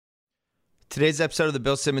Today's episode of the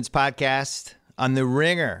Bill Simmons Podcast on the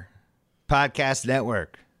Ringer Podcast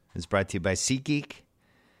Network is brought to you by SeatGeek.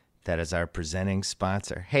 That is our presenting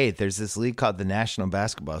sponsor. Hey, there's this league called the National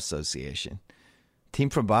Basketball Association. Team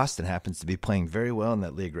from Boston happens to be playing very well in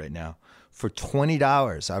that league right now. For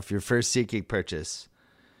 $20 off your first SeatGeek purchase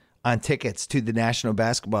on tickets to the National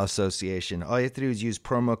Basketball Association, all you have to do is use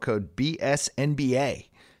promo code BSNBA.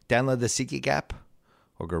 Download the SeatGeek app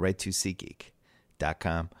or go right to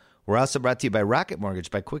SeatGeek.com. We're also brought to you by Rocket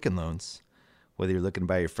Mortgage by Quicken Loans. Whether you're looking to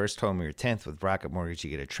buy your first home or your 10th, with Rocket Mortgage,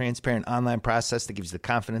 you get a transparent online process that gives you the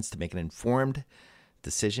confidence to make an informed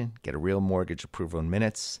decision, get a real mortgage approval in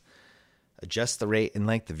minutes, adjust the rate and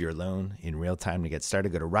length of your loan in real time. To get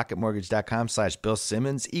started, go to rocketmortgage.com/Bill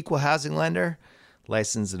Simmons, equal housing lender,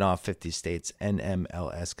 licensed in all 50 states,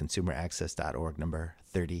 NMLS consumeraccess.org, number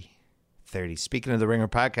 3030. Speaking of the Ringer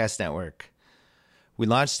Podcast Network, we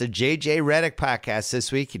launched the JJ Redick podcast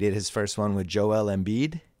this week. He did his first one with Joel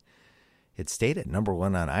Embiid. It stayed at number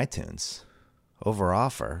one on iTunes overall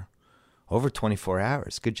for over 24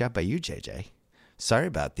 hours. Good job by you, JJ. Sorry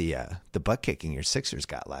about the butt kicking your Sixers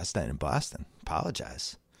got last night in Boston.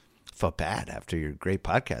 Apologize. Felt bad after your great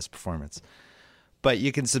podcast performance. But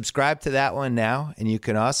you can subscribe to that one now, and you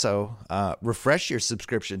can also refresh your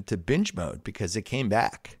subscription to Binge Mode because it came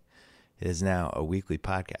back. It is now a weekly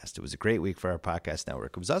podcast. It was a great week for our podcast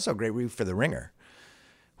network. It was also a great week for The Ringer.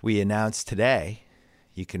 We announced today,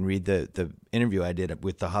 you can read the interview I did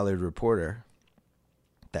with the Hollywood Reporter,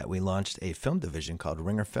 that we launched a film division called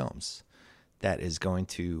Ringer Films that is going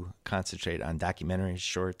to concentrate on documentaries,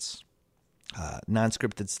 shorts,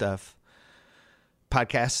 non-scripted stuff,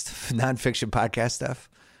 podcast, nonfiction podcast stuff,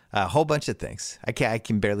 a whole bunch of things. I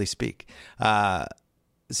can barely speak.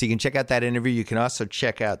 So you can check out that interview. You can also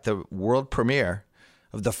check out the world premiere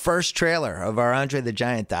of the first trailer of our Andre the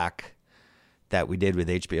Giant doc that we did with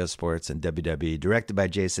HBO Sports and WWE, directed by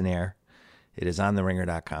Jason Ayre. It is on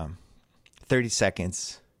theringer.com. 30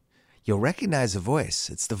 seconds. You'll recognize the voice.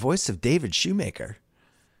 It's the voice of David Shoemaker,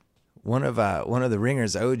 one of the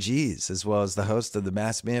Ringer's OGs, as well as the host of the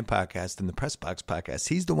Masked Man podcast and the Press Box podcast.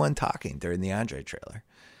 He's the one talking during the Andre trailer.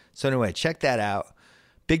 So anyway, check that out.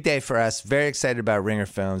 Big day for us. Very excited about Ringer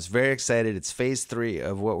Films. Very excited. It's phase 3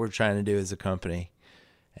 of what we're trying to do as a company.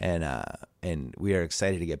 And we are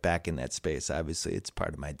excited to get back in that space. Obviously, it's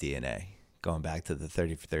part of my DNA, going back to the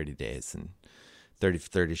 30 for 30 days and 30 for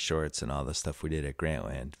 30 shorts and all the stuff we did at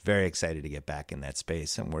Grantland. Very excited to get back in that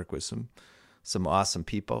space and work with some awesome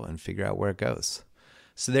people and figure out where it goes.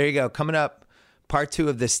 So there you go. Coming up, part 2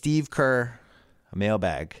 of the Steve Kerr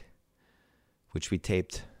Mailbag, which we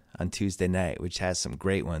taped on Tuesday night, which has some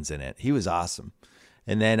great ones in it. He was awesome.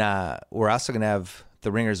 And then we're also going to have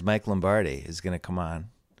the Ringer's Mike Lombardi is going to come on,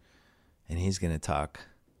 and he's going to talk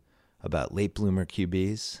about late bloomer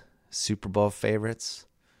QBs, Super Bowl favorites.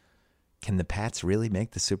 Can the Pats really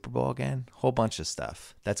make the Super Bowl again? Whole bunch of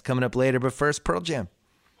stuff. That's coming up later, but first, Pearl Jam.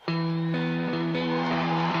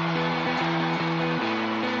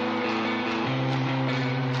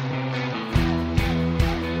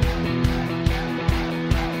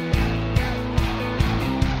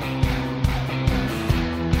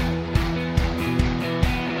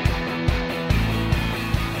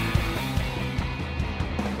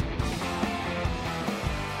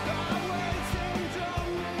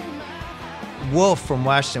 Wolf from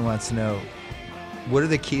Washington wants to know, what are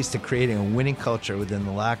the keys to creating a winning culture within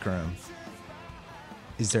the locker room?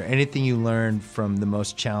 Is there anything you learned from the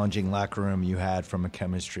most challenging locker room you had from a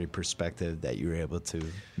chemistry perspective that you were able to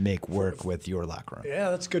make work with your locker room? Yeah,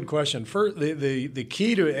 that's a good question. First, the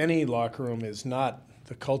key to any locker room is not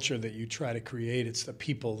the culture that you try to create. It's the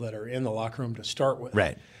people that are in the locker room to start with.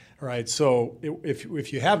 Right. Right. So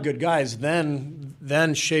if you have good guys,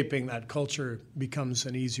 then shaping that culture becomes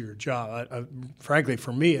an easier job. Frankly,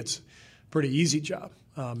 for me, it's a pretty easy job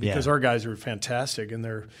because our guys are fantastic and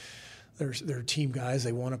they're team guys.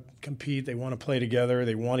 They want to compete. They want to play together.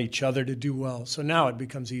 They want each other to do well. So now it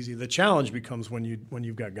becomes easy. The challenge becomes when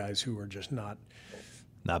you've got guys who are just not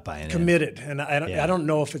buying committed. And I don't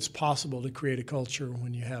know if it's possible to create a culture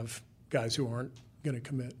when you have guys who aren't going to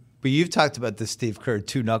commit. But you've talked about the Steve Kerr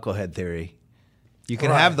 2 knucklehead theory. You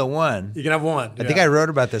can have the one. You can have one. I think I wrote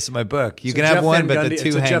about this in my book. You can have one, but the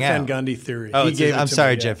two hang out. It's a Jeff Van Gundy theory. Oh, I'm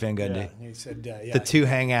sorry, Jeff Van Gundy. Yeah. He said, the two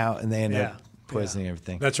hang out and they end up poisoning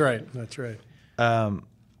everything. That's right. That's right.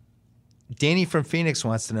 Danny from Phoenix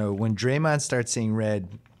wants to know, when Draymond starts seeing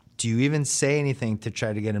red, do you even say anything to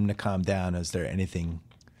try to get him to calm down? Is there anything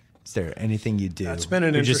you do? It's been an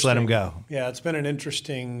interesting, just let him go? Yeah, it's been an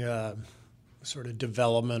interesting sort of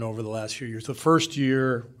development over the last few years. The first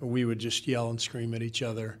year, we would just yell and scream at each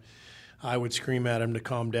other. I would scream at him to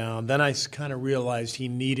calm down. Then I kind of realized he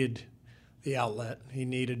needed the outlet. He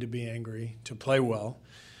needed to be angry to play well.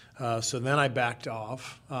 So then I backed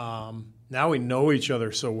off. Now we know each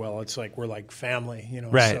other so well. It's like we're like family,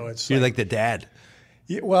 Right. So it's You're like the dad.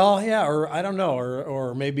 Yeah, well, yeah, or I don't know,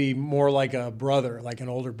 or maybe more like a brother, like an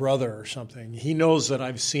older brother or something. He knows that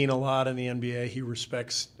I've seen a lot in the NBA. He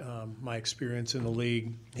respects my experience in the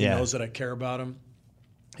league. He knows that I care about him.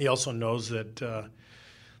 He also knows that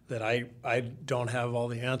I don't have all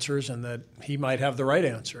the answers and that he might have the right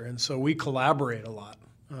answer. And so we collaborate a lot.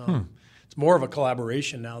 It's more of a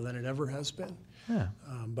collaboration now than it ever has been. Yeah.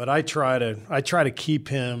 But I try to keep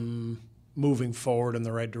him moving forward in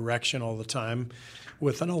the right direction all the time,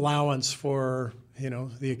 with an allowance for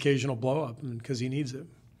the occasional blow up, because he needs it.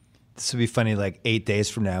 This would be funny, like 8 days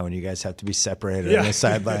from now, when you guys have to be separated on the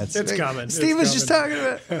sidelines. It's coming. Steve was just talking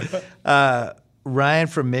about. Ryan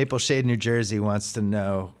from Maple Shade, New Jersey, wants to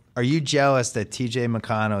know: are you jealous that T.J.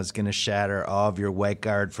 McConnell is going to shatter all of your white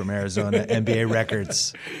guard from Arizona NBA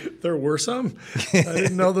records? There were some. I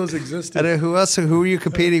didn't know those existed. Who else? Who were you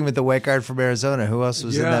competing with the white guard from Arizona? Who else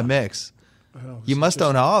was in that mix? Well, you must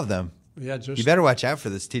own all of them. Yeah, you better watch out for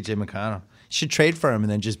this T.J. McConnell. You should trade for him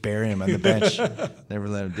and then just bury him on the bench. Never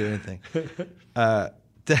let him do anything.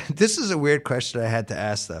 This is a weird question I had to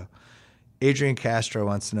ask, though. Adrian Castro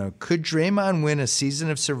wants to know: could Draymond win a season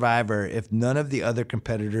of Survivor if none of the other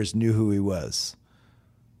competitors knew who he was?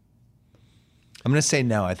 I'm going to say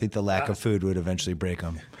no. I think the lack of food would eventually break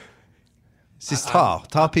him. He's tall.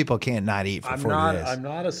 Tall people can't not eat for 40 days. I'm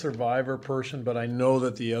not a Survivor person, but I know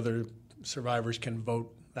that the other survivors can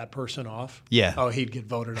vote that person off. Yeah. Oh, he'd get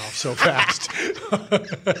voted off so fast.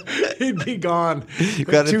 He'd be gone. You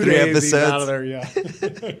got 2 3 days, episodes. he's out of there, yeah.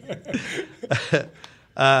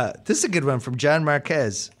 This is a good one from John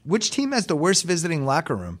Marquez. Which team has the worst visiting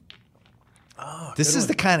locker room? Oh, this is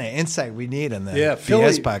the kind of insight we need on the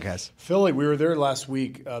BS podcast. Philly, we were there last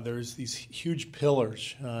week. There's these huge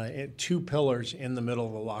pillars, 2 pillars in the middle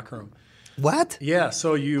of the locker room. What? Yeah,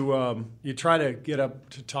 so you try to get up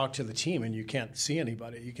to talk to the team, and you can't see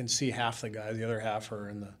anybody. You can see half the guys; the other half are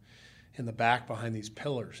in the back behind these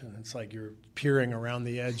pillars, and it's like you're peering around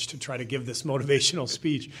the edge to try to give this motivational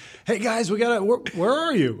speech. Hey guys, we gotta. Where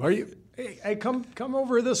are you? Are you? Hey, come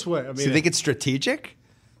over this way. I mean, so you think it's strategic?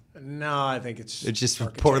 No, I think it's just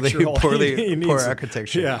poor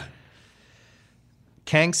architecture. Yeah.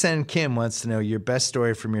 Kang Sen Kim wants to know your best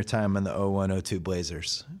story from your time on the 01-02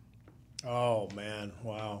 Blazers. Oh, man.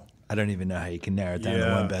 Wow. I don't even know how you can narrow it down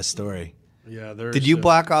to one best story. Yeah. Did you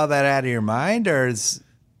block all that out of your mind, or is...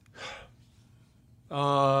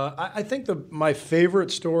 I think my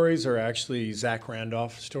favorite stories are actually Zach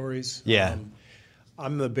Randolph stories. Yeah.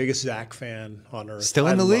 I'm the biggest Zach fan on earth. Still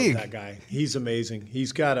in the league. That guy. He's amazing.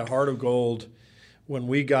 He's got a heart of gold. When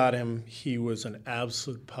we got him, he was an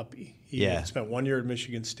absolute puppy. He had spent 1 year at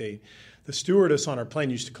Michigan State. The stewardess on our plane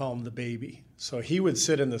used to call him the baby. So he would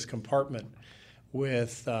sit in this compartment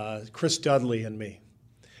with Chris Dudley and me.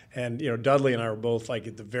 And, Dudley and I were both like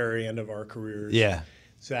at the very end of our careers. Yeah.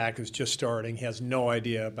 Zach is just starting. He has no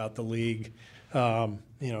idea about the league.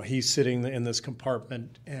 He's sitting in this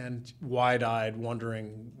compartment and wide-eyed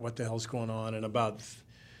wondering what the hell's going on. And about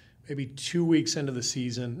maybe 2 weeks into the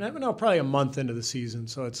season, no, probably a month into the season.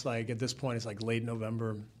 So it's like, at this point, it's like late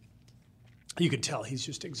November. You could tell he's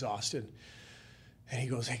just exhausted. And he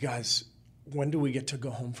goes, hey, guys, when do we get to go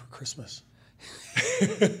home for Christmas?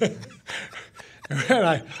 And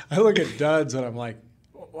I look at Duds and I'm like,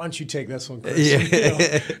 why don't you take this one, Chris?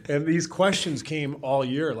 Yeah. And these questions came all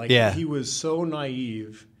year. He was so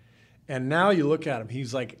naive. And now you look at him, he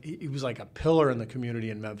was like a pillar in the community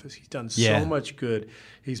in Memphis. He's done so much good.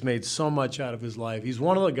 He's made so much out of his life. He's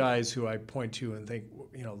one of the guys who I point to and think,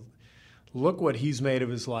 look what he's made of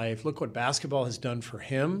his life. Look what basketball has done for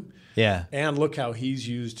him. Yeah. And look how he's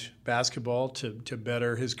used basketball to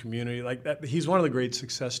better his community. Like that, he's one of the great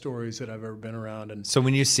success stories that I've ever been around. And so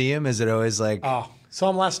when you see him, is it always like? Oh, saw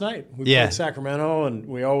him last night. We played Sacramento, and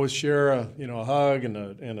we always share a hug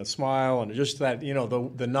and a smile and just that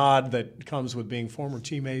the nod that comes with being former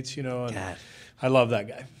teammates. And God. I love that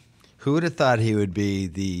guy. Who would have thought he would be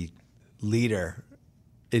the leader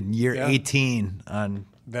in year 18 on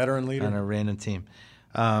veteran leader on a random team?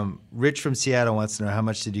 Rich from Seattle wants to know, how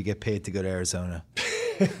much did you get paid to go to Arizona?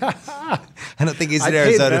 I don't think he's an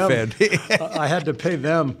Arizona fan. I had to pay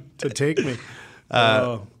them to take me.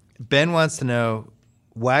 Ben wants to know,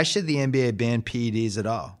 why should the NBA ban PEDs at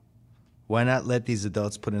all? Why not let these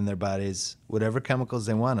adults put in their bodies whatever chemicals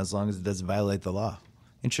they want as long as it doesn't violate the law?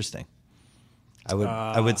 Interesting.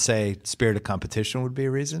 I would say spirit of competition would be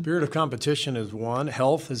a reason. Spirit of competition is one.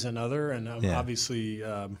 Health is another. And obviously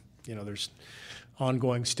there's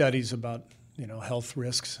ongoing studies about health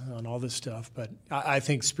risks on all this stuff. But I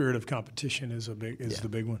think spirit of competition is the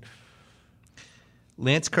big one.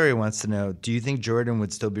 Lance Curry wants to know, do you think Jordan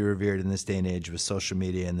would still be revered in this day and age with social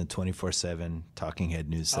media and the 24/7 talking head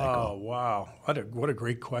news cycle? Oh, wow. What a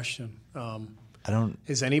great question.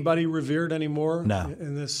 Is anybody revered anymore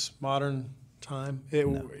in this modern time?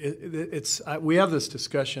 We have this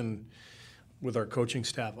discussion with our coaching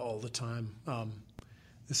staff all the time.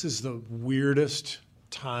 This is the weirdest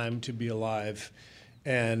time to be alive.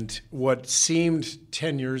 And what seemed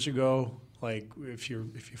 10 years ago, like if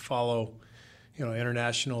you follow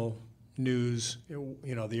international news,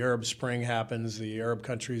 the Arab Spring happens, the Arab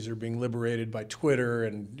countries are being liberated by Twitter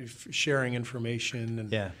and sharing information.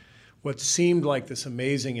 And what seemed like this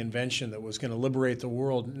amazing invention that was going to liberate the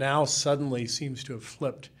world now suddenly seems to have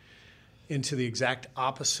flipped into the exact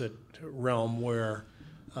opposite realm where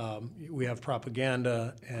we have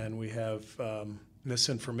propaganda and we have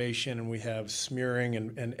misinformation and we have smearing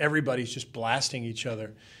and everybody's just blasting each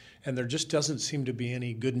other. And there just doesn't seem to be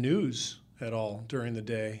any good news at all during the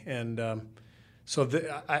day. And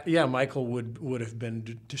Michael would have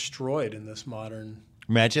been destroyed in this modern.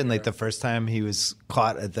 Imagine like the first time he was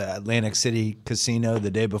caught at the Atlantic City casino the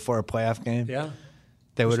day before a playoff game. Yeah.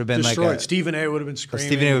 That would have been destroyed. Stephen A. would have been screaming.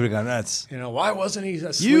 Stephen A. would have gone nuts. Why wasn't he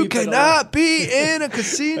asleep? You cannot be in a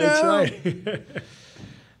casino. That's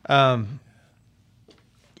right.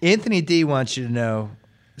 Anthony D. wants you to know,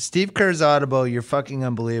 Steve Kerr's audible, "You're fucking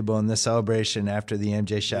unbelievable," in the celebration after the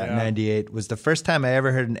MJ shot in 98 was the first time I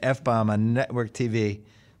ever heard an F-bomb on network TV.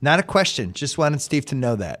 Not a question. Just wanted Steve to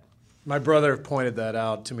know that. My brother pointed that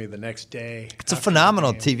out to me the next day. It's a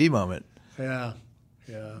phenomenal TV moment. Yeah.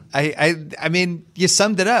 I mean, you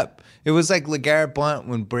summed it up. It was like LeGarrette Blount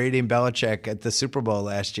when Brady and Belichick at the Super Bowl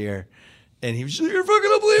last year. And he was just, "You're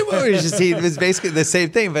fucking unbelievable." He was basically the same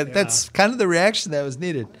thing, but that's kind of the reaction that was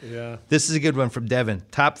needed. Yeah. This is a good one from Devin.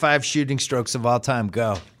 Top 5 shooting strokes of all time.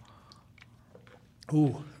 Go.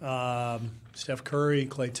 Ooh, Steph Curry,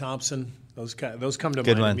 Klay Thompson. Those come to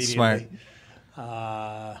good mind one. immediately.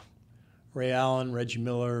 Smart. Ray Allen, Reggie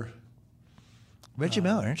Miller. Reggie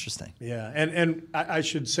Miller, interesting. Yeah, and I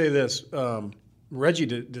should say this. Reggie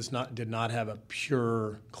did not have a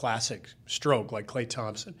pure classic stroke like Klay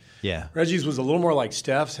Thompson. Yeah. Reggie's was a little more like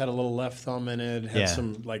Steph's, had a little left thumb in it, had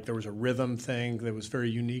some, like there was a rhythm thing that was very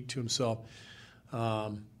unique to himself,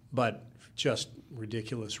 but just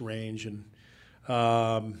ridiculous range. And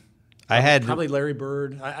I had probably Larry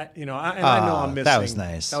Bird. I know I'm missing. That was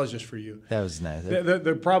nice. That was just for you. That was nice.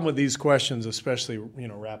 The problem with these questions, especially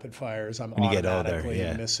rapid fires, I'm when you get older,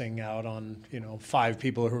 automatically missing out on 5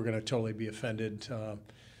 people who are going to totally be offended.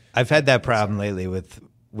 I've had that problem lately with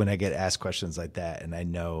when I get asked questions like that, and I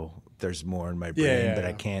know there's more in my brain, but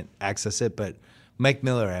I can't access it. But Mike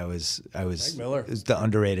Miller, Mike Miller is the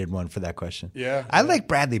underrated one for that question. Yeah, I like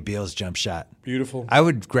Bradley Beal's jump shot. Beautiful. I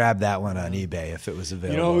would grab that one on eBay if it was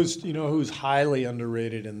available. You know who's highly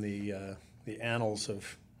underrated in the annals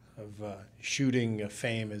of shooting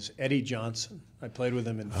fame is Eddie Johnson. I played with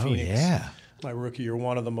him in Phoenix. Yeah. My rookie year,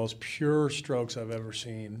 one of the most pure strokes I've ever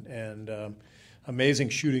seen, and amazing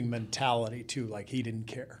shooting mentality too. Like he didn't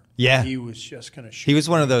care. Yeah, he was just going to shoot. He was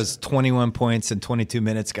one of those 21 points in 22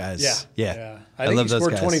 minutes guys. Yeah. I think love he those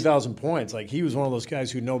scored guys. 20,000 points. Like he was one of those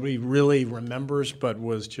guys who nobody really remembers, but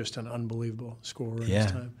was just an unbelievable scorer in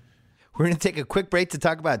his time. We're going to take a quick break to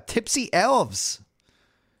talk about Tipsy Elves.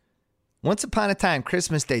 Once upon a time,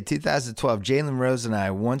 Christmas Day 2012, Jalen Rose and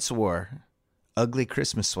I once wore ugly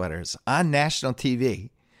Christmas sweaters on national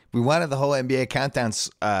TV. We wanted the whole NBA countdown,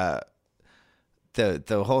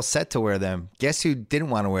 the whole set to wear them. Guess who didn't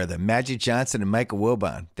want to wear them? Magic Johnson and Michael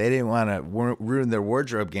Wilbon. They didn't want to ruin their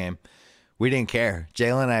wardrobe game. We didn't care.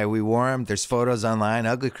 Jalen and I, we wore them. There's photos online.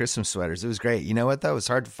 Ugly Christmas sweaters. It was great. You know what, though? It was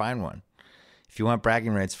hard to find one. If you want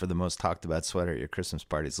bragging rights for the most talked about sweater at your Christmas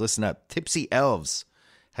parties, listen up. Tipsy Elves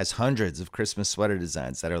has hundreds of Christmas sweater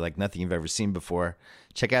designs that are like nothing you've ever seen before.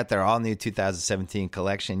 Check out their all-new 2017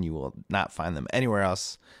 collection. You will not find them anywhere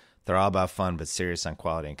else. They're all about fun, but serious on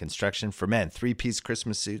quality and construction. For men, 3-piece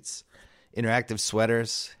Christmas suits, interactive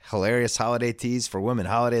sweaters, hilarious holiday tees. For women,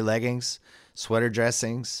 holiday leggings, sweater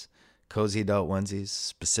dressings, cozy adult onesies,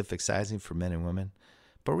 specific sizing for men and women.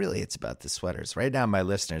 But really, it's about the sweaters. Right now, my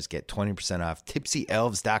listeners get 20% off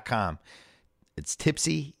tipsyelves.com. It's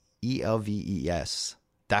tipsy,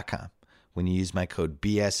 ELVES.com. When you use my code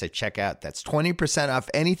BS at checkout, that's 20% off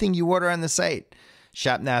anything you order on the site.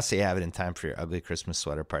 Shop now so you have it in time for your ugly Christmas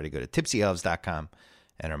sweater party. Go to tipsyelves.com,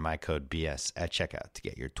 enter my code BS at checkout to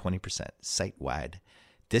get your 20% site-wide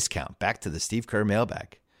discount. Back to the Steve Kerr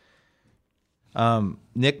mailbag.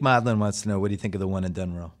 Nick Modlin wants to know, what do you think of the one and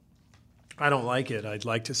done rule? I don't like it. I'd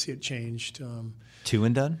like to see it changed. 2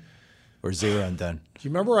 and done, or 0 and done? Do you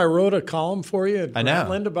remember I wrote a column for you at I know.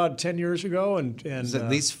 Grantland about 10 years ago? And It was at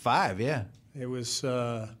least 5, yeah. It was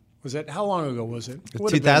that, how long ago was it?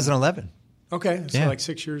 2011. Okay, so Yeah. like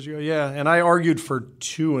 6 years ago. Yeah, and I argued for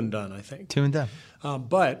 2 and done, I think. 2 and done.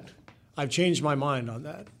 But I've changed my mind on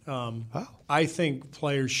that. Oh. I think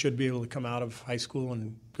players should be able to come out of high school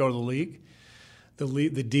and go to the league.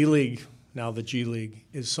 The D League, now the G League,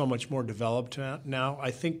 is so much more developed now.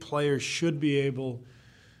 I think players should be able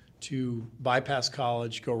to bypass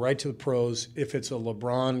college, go right to the pros. If it's a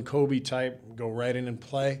LeBron, Kobe type, go right in and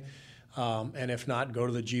play. And if not, go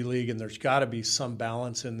to the G League. And there's got to be some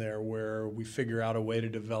balance in there where we figure out a way to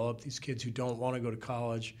develop these kids who don't want to go to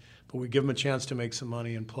college, but we give them a chance to make some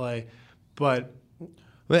money and play. But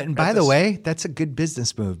and by the way, that's a good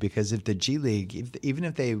business move, because if the G League, even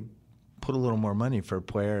if they put a little more money for a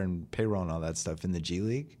player and payroll and all that stuff in the G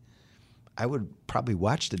League, I would probably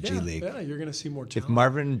watch the G League. Yeah, you're going to see more talent. If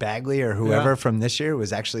Marvin Bagley or whoever from this year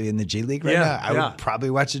was actually in the G League right now, I would probably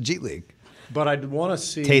watch the G League. But I'd want to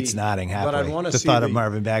see Tate's nodding happily. But I'd want to the see thought of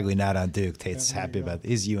Marvin Bagley not on Duke. Tate's happy about that.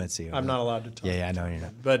 He's UNC. I'm not allowed to talk. Yeah, I know you're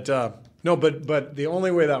not. But no, but the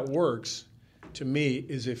only way that works to me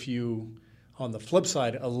is if you, on the flip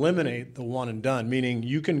side, eliminate the one and done, meaning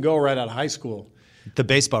you can go right out of high school. The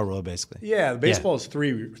baseball rule, basically. Yeah, the baseball is three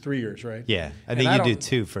years, right? Yeah, I think you do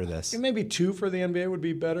 2 for this. Maybe 2 for the NBA would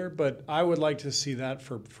be better, but I would like to see that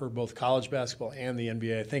for both college basketball and the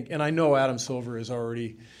NBA, I think. And I know Adam Silver is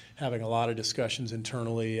already having a lot of discussions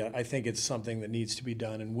internally. I think it's something that needs to be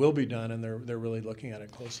done and will be done, and they're really looking at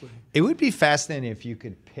it closely. It would be fascinating if you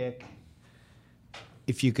could pick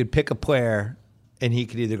a player and he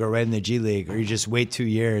could either go right in the G League, or you just wait 2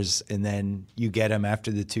 years and then you get him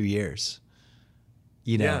after the 2 years.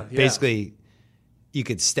 Basically, you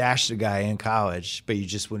could stash the guy in college, but you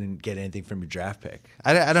just wouldn't get anything from your draft pick.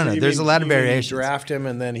 I don't know. There's a lot of variations. You draft him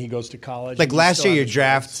and then he goes to college. Like last year, you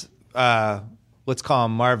draft, let's call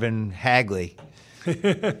him Marvin Hagley.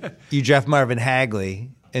 You draft Marvin Hagley,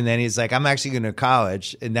 and then he's like, I'm actually going to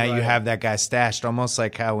college, and now you have that guy stashed, almost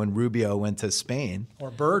like how when Rubio went to Spain. Or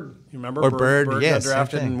Bird. You remember? Or Bird, got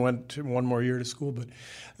drafted and went to one more year to school. But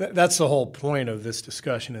that's the whole point of this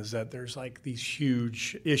discussion, is that there's like these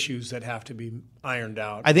huge issues that have to be ironed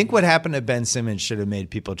out. I think what happened to Ben Simmons should have made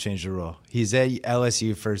people change the rule. He's at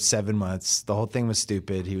LSU for 7 months. The whole thing was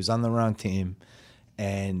stupid. He was on the wrong team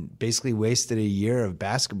and basically wasted a year of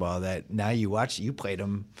basketball that now you watch. You played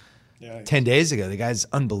him 10 days ago. The guy's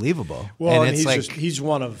unbelievable. Well, and he's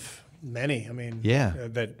one of many. I mean,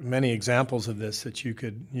 that many examples of this that you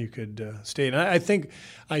could state. And I think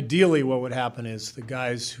ideally what would happen is the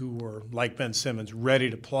guys who were like Ben Simmons, ready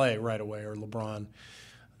to play right away, or LeBron,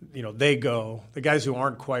 they go. The guys who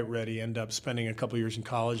aren't quite ready end up spending a couple years in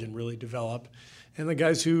college and really develop. And the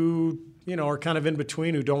guys who are kind of in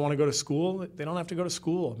between, who don't want to go to school, they don't have to go to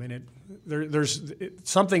school. I mean,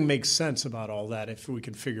 something makes sense about all that if we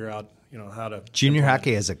can figure out how to. Junior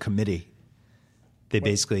hockey has a committee.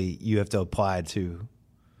 You have to apply to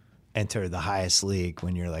enter the highest league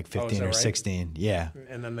when you're like 15 or 16. Yeah.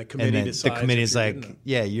 And then the committee decides. The committee's like,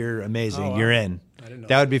 you're amazing. Oh, you're in. I didn't know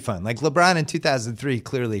that would be fun. Like LeBron in 2003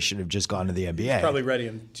 clearly should have just gone to the NBA. He was probably ready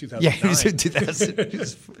in 2009. Yeah, he was in 2000.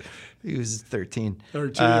 He was 13.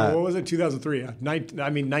 What was it, 2003?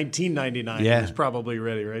 1999. Yeah. He was probably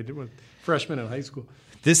ready, right? Freshman in high school.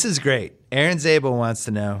 This is great. Aaron Zabel wants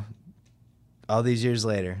to know, all these years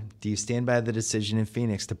later, do you stand by the decision in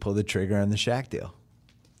Phoenix to pull the trigger on the Shaq deal?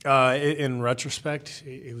 In retrospect,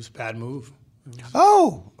 it was a bad move.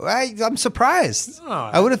 I'm surprised.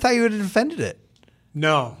 I would have thought you would have defended it.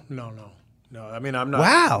 No. I mean, I'm not.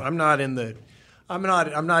 Wow. I'm not in the. I'm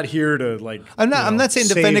not here to like. I'm not saying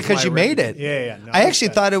defend it because you made it. Yeah. No, I actually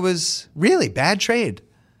thought it was really bad trade.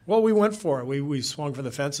 Well, we went for it. We swung for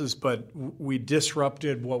the fences, but we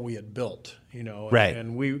disrupted what we had built. Right.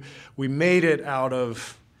 And we made it out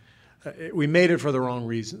of. We made it for the wrong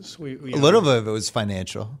reasons. A little bit of it was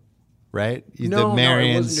financial, right?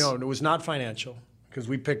 It was not financial, because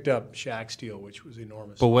we picked up Shaq's deal, which was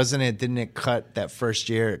enormous. But didn't it cut that first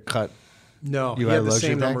year? It cut. No, he had the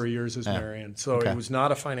same number of years as Marion. So okay. It was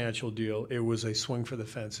not a financial deal. It was a swing for the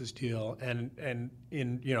fences deal. And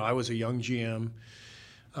I was a young GM.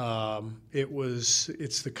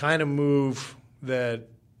 It's the kind of move that,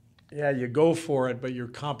 you go for it, but you're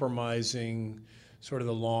compromising sort of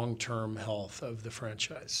the long-term health of the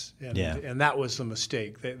franchise. And that was the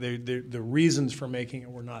mistake. The reasons for making it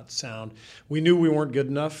were not sound. We knew we weren't good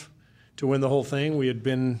enough to win the whole thing. We had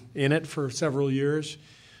been in it for several years,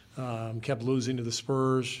 kept losing to the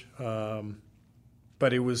Spurs.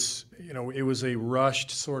 But it was a rushed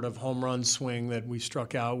sort of home run swing that we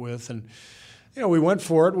struck out with, and we went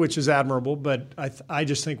for it, which is admirable. But I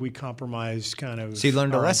just think we compromised kind of. So you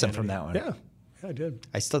learned a lesson identity from that one. Yeah, I did.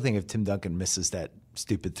 I still think if Tim Duncan misses that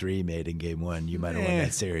stupid 3 he made in Game 1, you might have won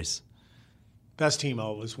that series. Best team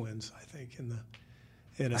always wins, I think, in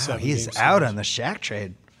a 7-game he's series. out on the Shaq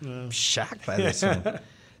trade. I'm shocked by this one.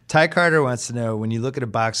 Ty Carter wants to know, when you look at a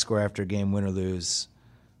box score after a game, win or lose,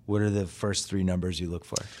 what are the first 3 numbers you look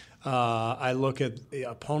for? I look at the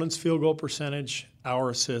opponent's field goal percentage, our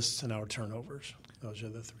assists, and our turnovers. Those are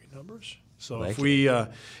the 3 numbers. So if we,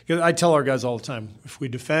 I tell our guys all the time, if we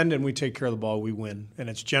defend and we take care of the ball, we win, and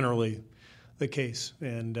it's generally the case.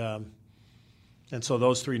 And so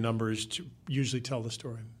those 3 numbers usually tell the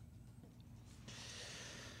story.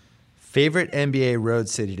 Favorite NBA road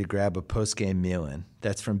city to grab a post-game meal in?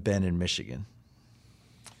 That's from Ben in Michigan.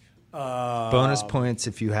 Bonus points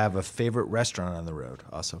if you have a favorite restaurant on the road,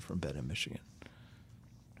 also from Ben in Michigan.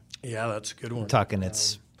 Yeah, that's a good one. I'm talking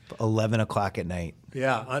it's 11 o'clock at night.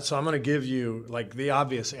 Yeah, so I'm going to give you, like, the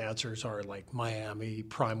obvious answers are, like, Miami,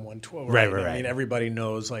 Prime 112. Right. I mean, everybody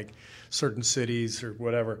knows, like, certain cities or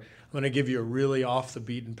whatever. I'm going to give you a really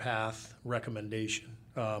off-the-beaten-path recommendation.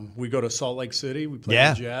 We go to Salt Lake City. We play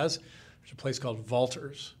the Jazz. There's a place called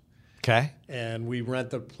Valters. Okay. And we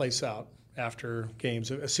rent the place out after games,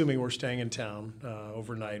 assuming we're staying in town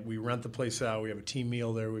overnight. We rent the place out. We have a team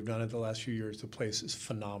meal there. We've done it the last few years. The place is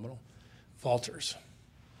phenomenal. Valters.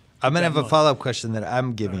 I'm going to have a follow-up question that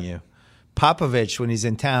I'm giving you. Popovich, when he's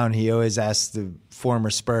in town, he always asks the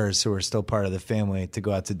former Spurs, who are still part of the family, to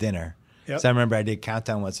go out to dinner. Yep. So I remember I did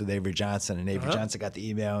Countdown once with Avery Johnson, and Avery Johnson got the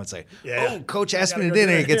email. And it's like, Coach asked me to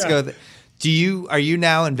dinner. He gets to go. Are you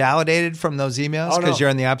now invalidated from those emails because you're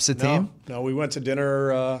on the opposite team? No, we went to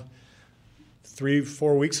dinner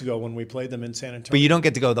 3-4 weeks ago when we played them in San Antonio. But you don't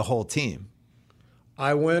get to go the whole team.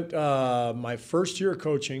 I went my first year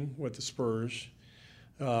coaching with the Spurs.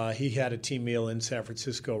 He had a team meal in San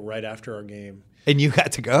Francisco right after our game. And you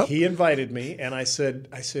got to go? He invited me, and I said,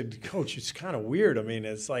 Coach, it's kind of weird. I mean,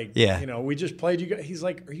 it's like, we just played you guys. He's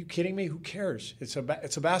like, are you kidding me? Who cares? It's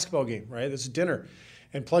a basketball game, right? This is dinner.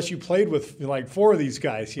 And plus you played with like 4 of these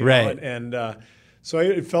guys, you know? And so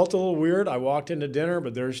it felt a little weird. I walked into dinner,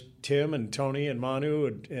 but there's Tim and Tony and Manu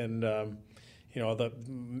and the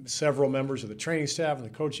several members of the training staff and the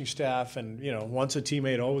coaching staff. And, once a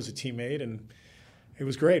teammate, always a teammate. And it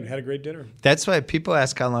was great. We had a great dinner. That's why people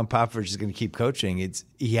ask how long Popovich is going to keep coaching.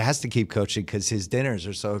 He has to keep coaching because his dinners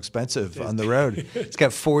are so expensive on the road. He's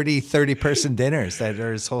got 40, 30-person dinners that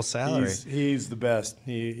are his whole salary. He's the best.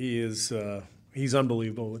 He is he's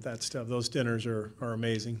unbelievable with that stuff. Those dinners are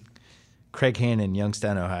amazing. Craig Hannon,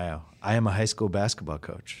 Youngstown, Ohio. I am a high school basketball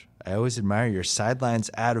coach. I always admire your sidelines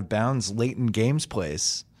out of bounds late in games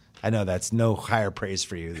plays. I know that's no higher praise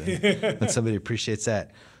for you than somebody appreciates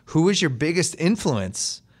that. Who was your biggest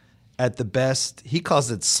influence at the best, he calls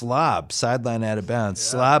it slob, sideline out of bounds,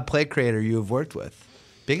 slob play creator you have worked with?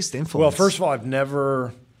 Biggest influence? Well, first of all, I've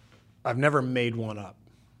never made one up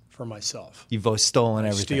for myself. You've always stolen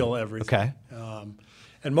everything. Steal everything. Okay.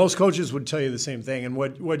 And most coaches would tell you the same thing. And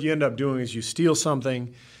what you end up doing is you steal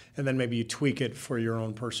something, and then maybe you tweak it for your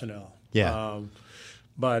own personnel. Yeah.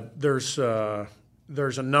 But there's a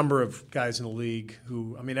number of guys in the league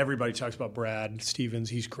who, I mean, everybody talks about Brad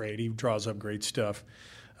Stevens. He's great. He draws up great stuff.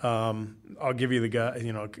 I'll give you the guy,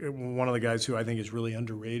 one of the guys who I think is really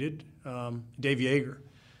underrated, Dave Yeager.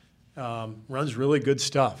 Runs really good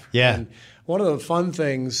stuff. Yeah. And one of the fun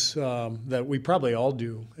things that we probably all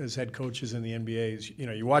do as head coaches in the NBA is,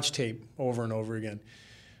 you watch tape over and over again,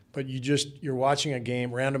 but you're watching a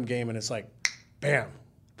random game, and it's like, bam,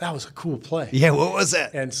 that was a cool play. Yeah, what was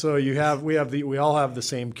that? And so we all have the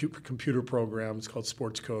same computer program. It's called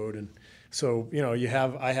Sports Code, and so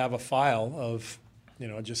I have a file of,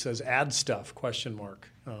 it just says add stuff ?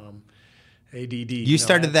 ADD. You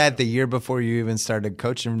started that the year before you even started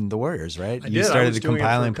coaching the Warriors, right? You started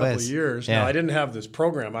compiling it for a couple plays. of years. Yeah. No, I didn't have this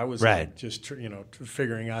program. I was right. Just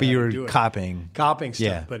figuring out. But how you to were do it. copying stuff.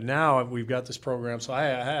 Yeah. But now we've got this program, so I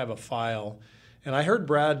have a file. And I heard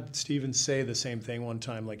Brad Stevens say the same thing one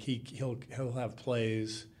time. Like he'll have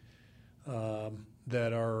plays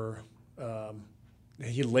that are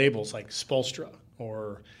he labels like Spoelstra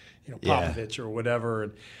or Popovich or whatever.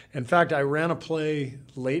 And in fact, I ran a play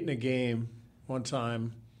late in a game one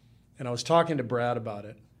time, and I was talking to Brad about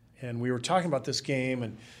it, and we were talking about this game,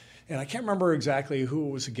 and I can't remember exactly who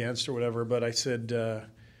it was against or whatever, but I said,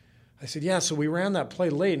 yeah, so we ran that play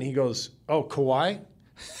late, and he goes, oh, Kawhi?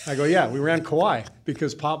 I go, yeah, we ran Kawhi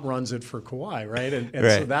because Pop runs it for Kawhi, right? And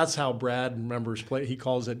right. So that's how Brad remembers play. He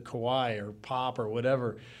calls it Kawhi or Pop or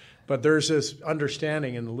whatever. But there's this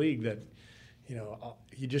understanding in the league that,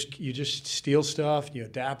 you just steal stuff, you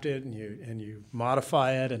adapt it, and you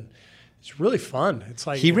modify it, and it's really fun. It's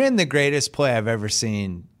like he ran the greatest play I've ever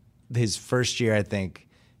seen. His first year, I think,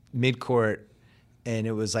 midcourt, and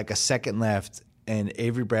it was like a second left, and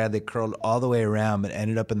Avery Bradley curled all the way around but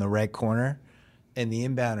ended up in the right corner, and the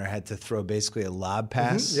inbounder had to throw basically a lob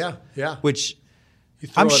pass. Mm-hmm. Yeah. Which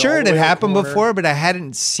I'm sure it had happened before, but I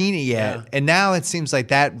hadn't seen it yet. Yeah. And now it seems like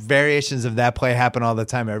that variations of that play happen all the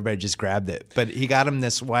time. Everybody just grabbed it. But he got him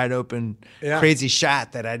this wide open, crazy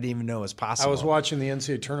shot that I didn't even know was possible. I was watching the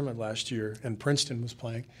NCAA tournament last year, and Princeton was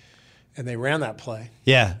playing, and they ran that play.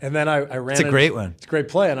 Yeah. And then I ran It's a great one. It's a great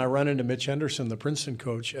play. And I run into Mitch Henderson, the Princeton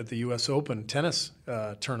coach, at the U.S. Open tennis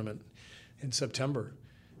tournament in September.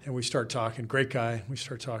 And we start talking. Great guy. We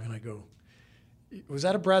start talking. I go, was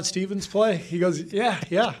that a Brad Stevens play? He goes,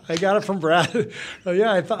 yeah, I got it from Brad.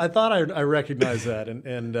 I thought I recognized that.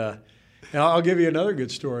 And I'll give you another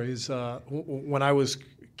good story. Is when I was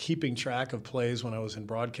keeping track of plays when I was in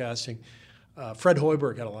broadcasting, Fred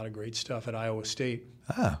Hoiberg had a lot of great stuff at Iowa State.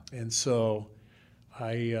 Oh. And so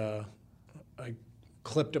I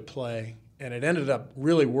clipped a play, and it ended up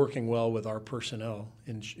really working well with our personnel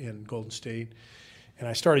in Golden State. And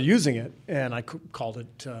I started using it, and I called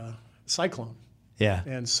it Cyclone. Yeah.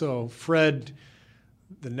 And so Fred,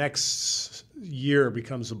 the next year,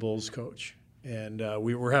 becomes the Bulls coach. And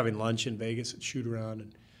we were having lunch in Vegas at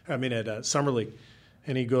shoot-around, at Summer League.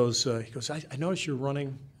 And he goes, I noticed you're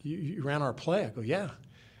running, you ran our play. I go, yeah,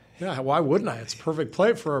 why wouldn't I? It's a perfect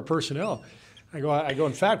play for our personnel. I go,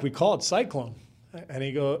 in fact, we call it Cyclone. And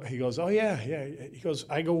he goes, oh, yeah. He goes,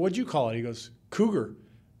 I go, what'd you call it? He goes, Cougar.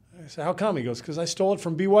 I said, how come? He goes, because I stole it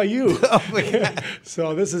from BYU. Oh my God.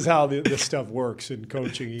 So this is how this stuff works in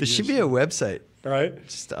coaching. There should be a website. Right?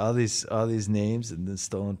 Just all these names and the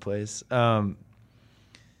stolen plays. Alan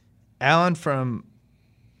from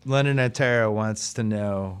London, Ontario wants to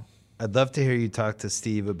know, I'd love to hear you talk to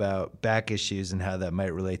Steve about back issues and how that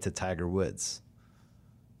might relate to Tiger Woods.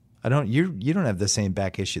 You don't have the same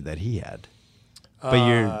back issue that he had.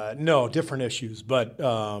 But no, different issues. But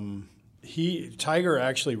Tiger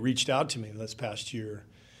actually reached out to me this past year.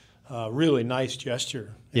 Really nice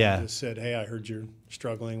gesture. Yeah. He just said, hey, I heard you're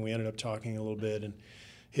struggling. We ended up talking a little bit. And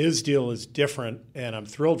his deal is different, and I'm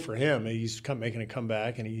thrilled for him. He's making a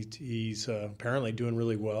comeback, and he's apparently doing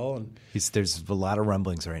really well. And there's a lot of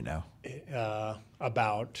rumblings right now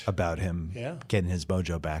about him getting his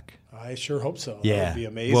mojo back. I sure hope so. Yeah. That would be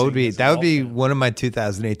amazing. That would be one of my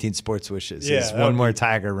 2018 sports wishes. Yeah, one more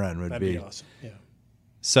Tiger run would that'd be awesome. Yeah.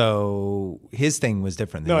 So his thing was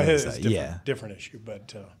different than yours. His different issue,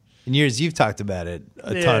 but in years you've talked about it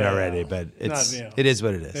a ton already, but it is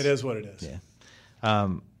what it is. It is what it is. Yeah.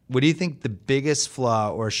 What do you think the biggest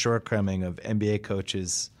flaw or shortcoming of NBA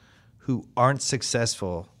coaches who aren't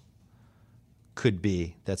successful could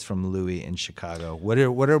be? That's from Louis in Chicago. What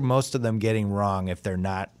are most of them getting wrong if they're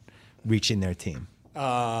not reaching their team?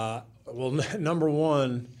 Well, number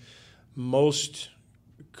one, most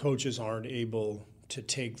coaches aren't able to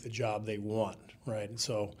take the job they want, right? And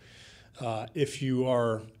so if you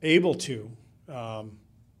are able to,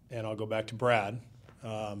 and I'll go back to Brad.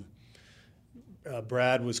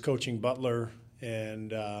 Brad was coaching Butler,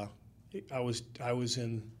 and I was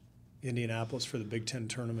in Indianapolis for the Big Ten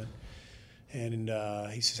tournament. And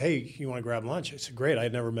he says, hey, you want to grab lunch? I said, great. I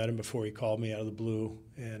had never met him before. He called me out of the blue,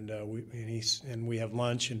 and we have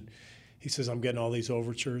lunch. And he says, I'm getting all these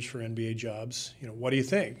overtures for NBA jobs. What do you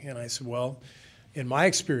think? And I said, well, in my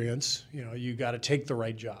experience, you got to take the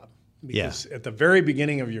right job. Because at the very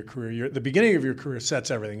beginning of your career, the beginning of your career sets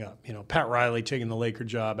everything up. Pat Riley taking the Laker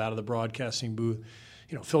job out of the broadcasting booth.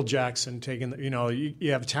 Phil Jackson taking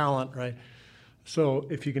you have talent, right? So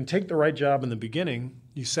if you can take the right job in the beginning,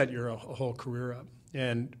 you set your whole career up.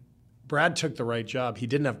 And Brad took the right job. He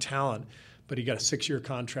didn't have talent, but he got a 6-year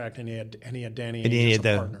contract, and he had Danny Ainge as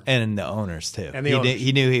a partner. And the owners too. And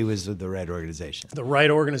he knew he was with the right organization. The right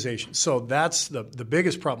organization. So that's the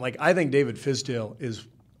biggest problem. Like, I think David Fizdale is,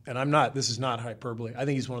 and this is not hyperbole, I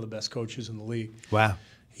think he's one of the best coaches in the league. Wow.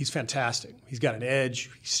 He's fantastic. He's got an edge.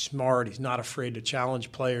 He's smart. He's not afraid to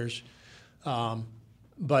challenge players.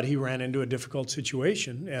 But he ran into a difficult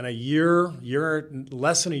situation, and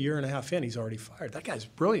less than a year and a half in, he's already fired. That guy's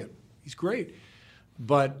brilliant. He's great.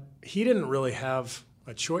 But he didn't really have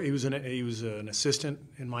a choice. He was an assistant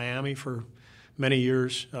in Miami for many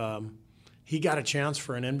years. He got a chance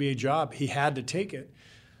for an NBA job. He had to take it.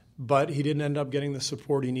 But he didn't end up getting the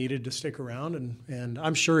support he needed to stick around, and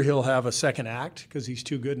I'm sure he'll have a second act because he's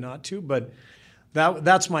too good not to. But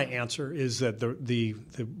that's my answer: is that the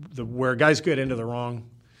where guys get into the wrong,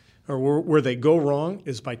 or where they go wrong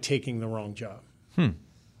is by taking the wrong job.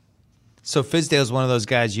 So Fizdale's one of those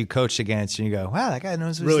guys you coached against, and you go, wow, that guy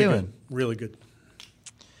knows what he's doing. Really good.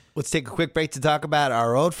 Let's take a quick break to talk about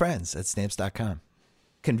our old friends at Stamps.com.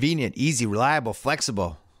 Convenient, easy, reliable,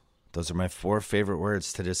 flexible. Those are my 4 favorite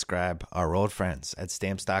words to describe our old friends at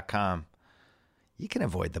Stamps.com. You can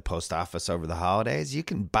avoid the post office over the holidays. You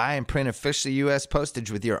can buy and print official U.S.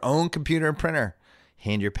 postage with your own computer and printer.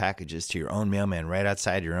 Hand your packages to your own mailman right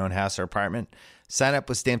outside your own house or apartment. Sign up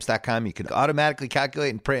with Stamps.com. You can automatically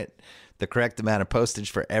calculate and print the correct amount of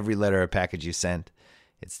postage for every letter or package you send.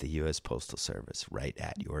 It's the U.S. Postal Service right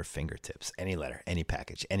at your fingertips. Any letter, any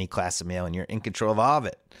package, any class of mail, and you're in control of all of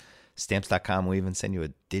it. Stamps.com will even send you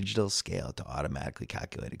a digital scale to automatically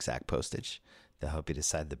calculate exact postage. They'll help you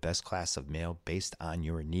decide the best class of mail based on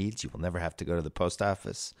your needs. You will never have to go to the post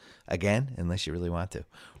office again unless you really want to.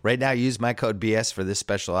 Right now, use my code BS for this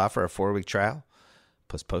special offer, a 4-week trial,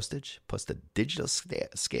 plus postage, plus the digital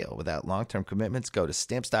scale without long-term commitments. Go to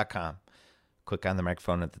Stamps.com. Click on the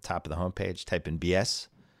microphone at the top of the homepage. Type in BS.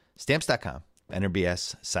 Stamps.com. Enter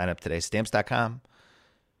BS. Sign up today. Stamps.com.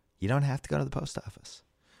 You don't have to go to the post office.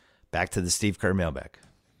 Back to the Steve Kerr mailbag.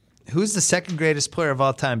 Who's the second greatest player of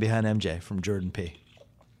all time behind MJ from Jordan P?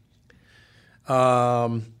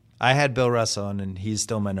 I had Bill Russell, and he's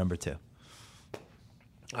still my number 2.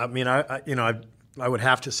 I mean, I would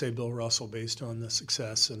have to say Bill Russell based on the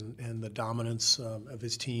success and the dominance of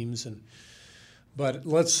his teams. But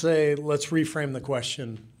let's reframe the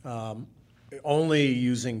question. Only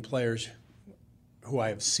using players who I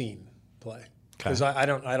have seen play, because I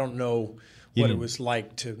don't know what it was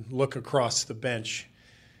like to look across the bench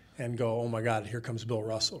and go, oh my God, here comes Bill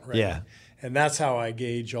Russell, right? Yeah. And that's how I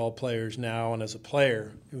gauge all players now. And as a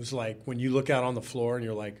player, it was like when you look out on the floor and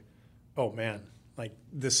you're like, oh man, like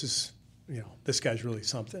this guy's really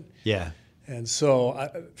something. Yeah. And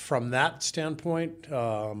so from that standpoint,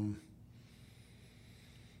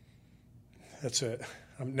 that's it.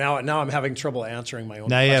 Now I'm having trouble answering my own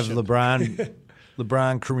question. You have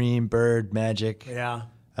LeBron, Kareem, Bird, Magic,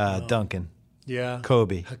 Duncan,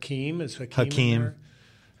 Kobe, Hakeem.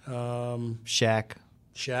 Shaq.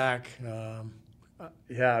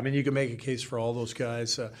 I mean, you can make a case for all those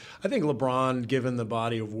guys. I think LeBron, given the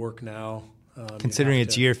body of work now, considering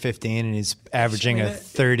it's year 15 and he's averaging a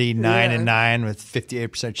 39-9 with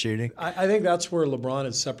 58% shooting. I think that's where LeBron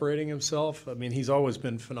is separating himself. I mean, he's always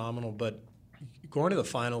been phenomenal, but going to the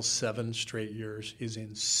finals 7 straight years is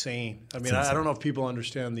insane. I mean, I don't know if people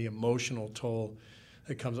understand the emotional toll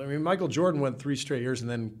that comes. I mean, Michael Jordan went 3 straight years and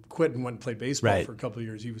then quit and went and played baseball for a couple of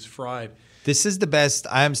years. He was fried. This is the best.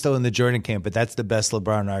 I am still in the Jordan camp, but that's the best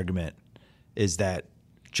LeBron argument, is that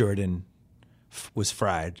Jordan was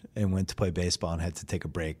fried and went to play baseball and had to take a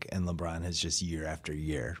break, and LeBron has just year after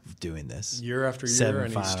year doing this. Year after year, 7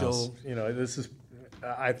 and finals. He's still, this is,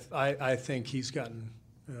 I think he's gotten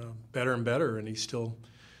better and better, and he's still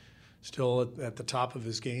at the top of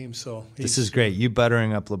his game. So this is great. You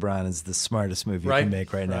buttering up LeBron is the smartest move you can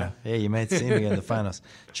make right now. Hey, you might see him again in the finals.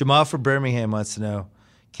 Jamal from Birmingham wants to know,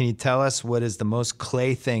 can you tell us what is the most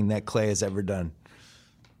Clay thing that Clay has ever done?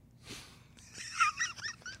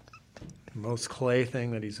 Most Clay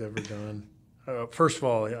thing that he's ever done. First of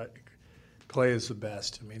all, Clay is the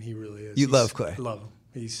best. I mean, he really is. Love Clay. I love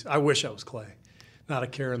him. I wish I was Clay. Not a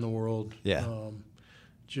care in the world. Yeah.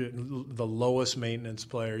 The lowest maintenance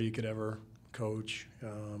player you could ever coach.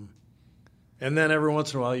 And then every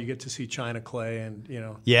once in a while you get to see China Clay, and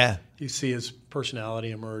you see his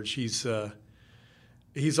personality emerge. There's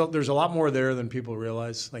a lot more there than people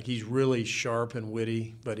realize. Like, he's really sharp and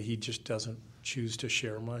witty, but he just doesn't choose to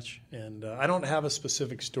share much. And I don't have a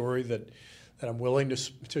specific story that I'm willing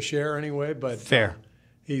to share anyway. But fair.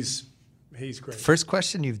 He's great. First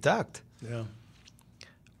question you've ducked. Yeah.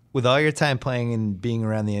 With all your time playing and being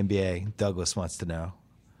around the NBA, Douglas wants to know,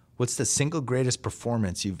 what's the single greatest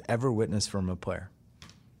performance you've ever witnessed from a player?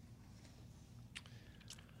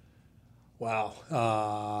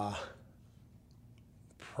 Wow.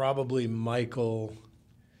 Probably Michael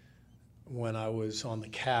when I was on the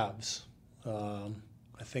Cavs. I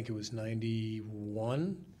think it was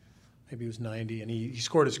 91, maybe it was 90, and he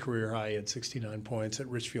scored his career high. He had 69 points at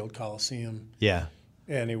Richfield Coliseum. Yeah.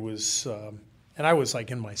 And it was and I was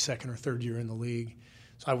like in my second or third year in the league,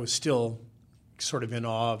 so I was still sort of in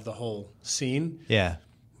awe of the whole scene. Yeah.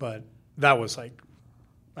 But that was like,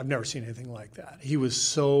 I've never seen anything like that. He was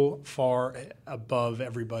so far above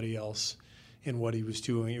everybody else in what he was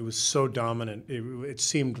doing. It was so dominant. It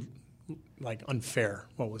seemed like unfair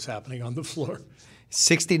what was happening on the floor.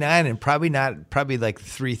 69 and probably like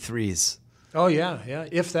 3 threes. Oh, yeah,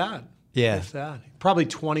 if that. Yeah. If that. Probably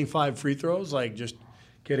 25 free throws, like just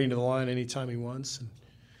getting to the line anytime he wants. And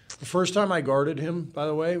the first time I guarded him, by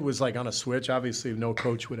the way, was like on a switch. Obviously, no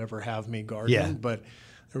coach would ever have me guard him, but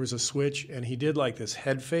there was a switch, and he did like this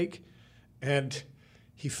head fake, and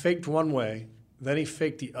he faked one way, then he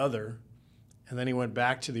faked the other, and then he went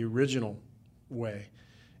back to the original way.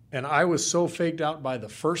 And I was so faked out by the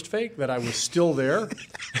first fake that I was still there.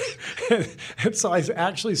 And so I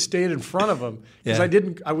actually stayed in front of him because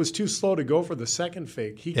I was too slow to go for the second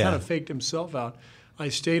fake. He kind of faked himself out. I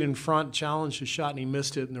stayed in front, challenged a shot, and he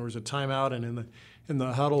missed it. And there was a timeout. And in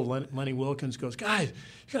the huddle, Lenny Wilkins goes, "Guys,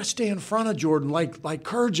 you got to stay in front of Jordan like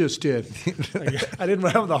Kerr just did." I didn't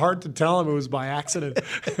have the heart to tell him it was by accident.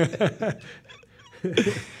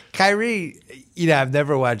 Kyrie, I've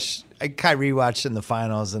never watched Kyrie watched in the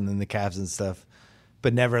finals and then the Cavs and stuff,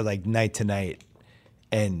 but never like night to night.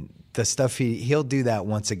 And the stuff he'll do that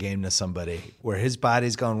once a game to somebody where his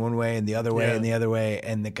body's going one way and the other way and the other way,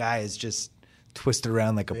 and the guy is just twisted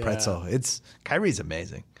around like a pretzel. Kyrie's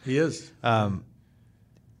amazing. He is.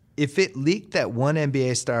 If it leaked that one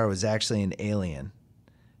NBA star was actually an alien,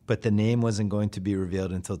 but the name wasn't going to be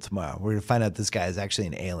revealed until tomorrow, we're going to find out this guy is actually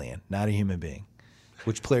an alien, not a human being.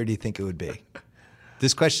 Which player do you think it would be?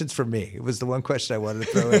 This question's for me. It was the one question I wanted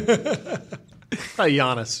to throw in.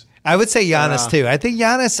 Giannis. I would say Giannis, too. I think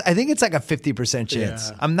it's like a 50% chance.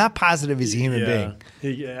 Yeah. I'm not positive he's a human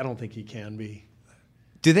being. I don't think he can be.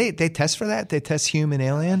 Do they test for that? They test human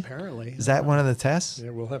alien? Apparently. Is that one of the tests? Yeah,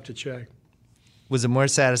 we'll have to check. Was it more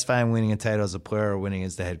satisfying winning a title as a player or winning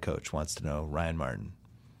as the head coach? Wants to know Ryan Martin.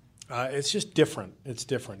 It's just different. It's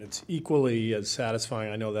different. It's equally as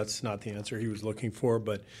satisfying. I know that's not the answer he was looking for,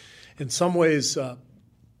 but in some ways,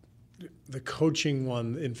 the coaching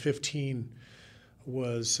one in 15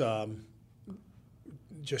 was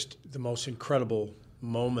just the most incredible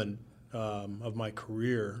moment of my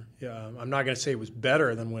career. I'm not going to say it was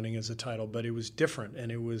better than winning as a title, but it was different,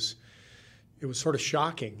 and it was sort of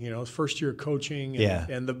shocking, first year coaching.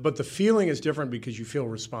 But the feeling is different because you feel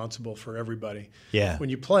responsible for everybody. Yeah. When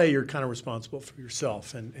you play, you're kind of responsible for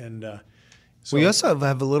yourself. So you also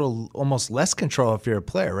have a little almost less control if you're a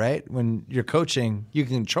player, right? When you're coaching, you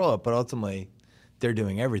can control it, but ultimately they're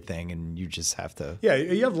doing everything and you just have to. Yeah,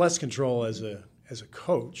 you have less control as a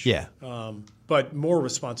coach. Yeah. But more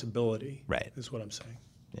responsibility. Right. Is what I'm saying.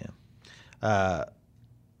 Yeah.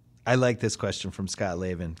 I like this question from Scott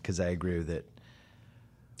Lavin because I agree with it.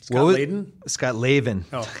 Scott Layden? Scott Lavin.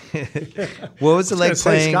 Oh. What was it like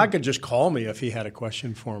playing? Scott could just call me if he had a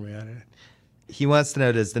question for me. He wants to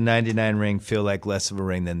know, does the 99 ring feel like less of a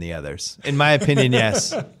ring than the others? In my opinion,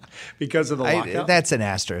 yes. Because of the lockout? That's an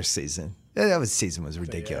Astros season. That season was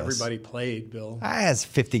ridiculous. Everybody played, Bill. It's a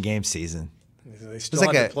 50-game season. They It still was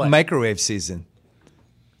like had to play. a microwave season.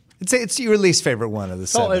 It's your least favorite one of the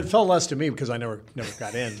seven. It felt less to me because I never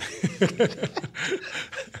got in.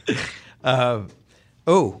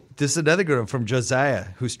 This is another good one from Josiah,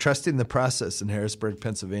 who's trusting the process in Harrisburg,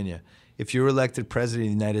 Pennsylvania. If you were elected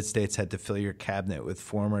president of the United States, had to fill your cabinet with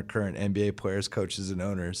former, current NBA players, coaches, and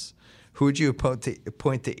owners, who would you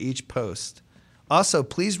appoint to each post? Also,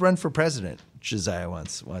 please run for president. Josiah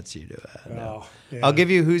wants you to know. Yeah. I'll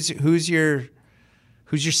give you who's your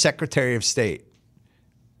Secretary of State.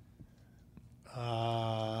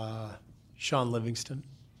 Sean Livingston.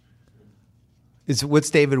 What's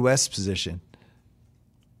David West's position?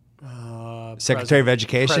 Secretary of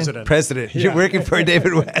Education? President. Yeah. You're working for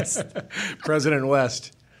David West. President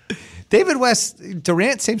West. David West,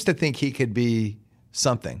 Durant seems to think he could be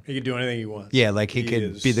something. He could do anything he wants. Yeah, like he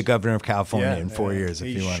could be the governor of California in 4 years if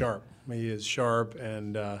he wanted. He's sharp. He is sharp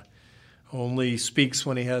and only speaks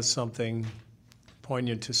when he has something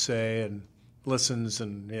poignant to say and listens.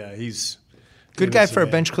 And, he's good guy for a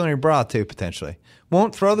bench clearing brawl, too, potentially.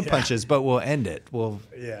 Won't throw the punches, but will end it. Will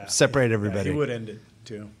separate everybody. He would end it,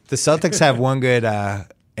 too. The Celtics have one good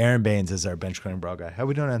Aaron Baines as our bench clearing brawl guy. How are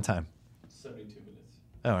we doing on time? 72 minutes.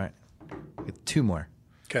 All right. We got two more.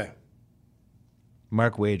 Okay.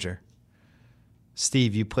 Mark Wager.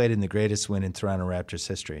 Steve, you played in the greatest win in Toronto Raptors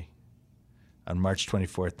history. On March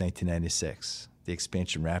 24th, 1996, the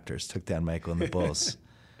expansion Raptors took down Michael and the Bulls.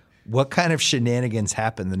 What kind of shenanigans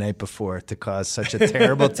happened the night before to cause such a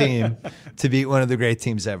terrible team to beat one of the great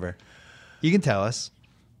teams ever? You can tell us.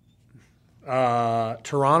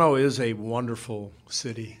 Toronto is a wonderful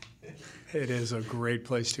city. It is a great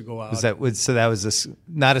place to go out. So that was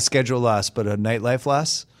not a schedule loss, but a nightlife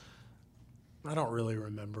loss? I don't really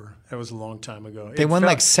remember. That was a long time ago. They won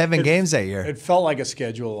like 7 games that year. It felt like a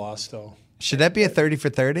schedule loss, though. Should that be a 30 for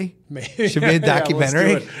 30? Maybe. Should be a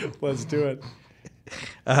documentary? Let's do it.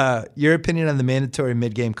 Your opinion on the mandatory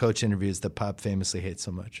mid-game coach interviews that Pop famously hates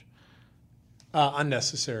so much?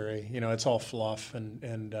 Unnecessary. It's all fluff,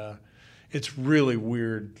 and it's really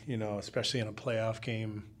weird, especially in a playoff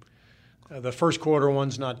game. The first quarter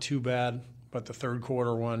one's not too bad, but the third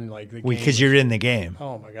quarter one, because you're in the game.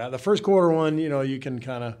 Oh, my God. The first quarter one, you can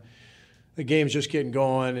kind of – the game's just getting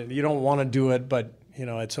going, and you don't want to do it, but,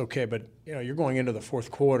 it's okay. But, you're going into the fourth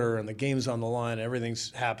quarter, and the game's on the line,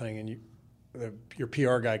 everything's happening, and your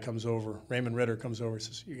PR guy comes over, Raymond Ritter comes over and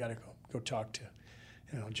says, you got to go talk to –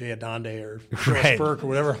 Jay Adonde or Joe Burke or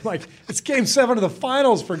whatever. I'm like, it's Game 7 of the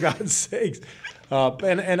finals, for God's sakes.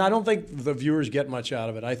 And I don't think the viewers get much out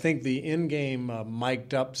of it. I think the in-game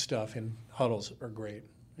mic'd up stuff in huddles are great.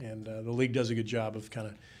 And the league does a good job of kind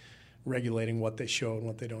of regulating what they show and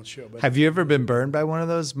what they don't show. But have you ever been burned by one of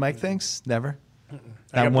those mic things? Never?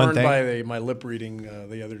 I got burned by my lip reading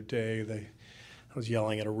the other day. I was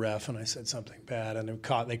yelling at a ref, and I said something bad, and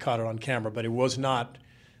they caught it on camera. But it was not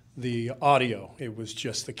the audio. It was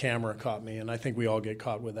just the camera caught me, and I think we all get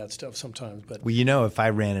caught with that stuff sometimes. But if I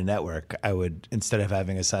ran a network, I would, instead of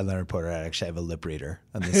having a sideline reporter, I'd actually have a lip reader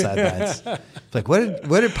on the sidelines. Like, what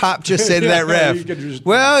did Pop just say to that ref?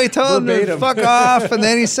 Well, he told him to fuck off, and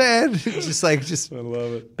then he said, just I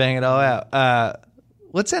love it. Bang it all out.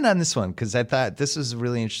 Let's end on this one, because I thought this was a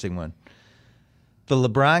really interesting one. The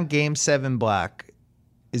LeBron Game 7 block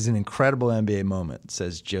is an incredible NBA moment,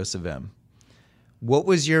 says Joseph M. What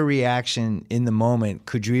was your reaction in the moment?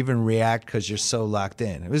 Could you even react because you're so locked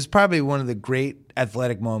in? It was probably one of the great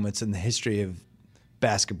athletic moments in the history of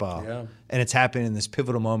basketball. Yeah. And it's happening in this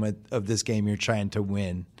pivotal moment of this game you're trying to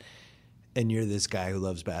win. And you're this guy who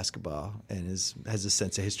loves basketball and has a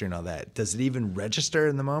sense of history and all that. Does it even register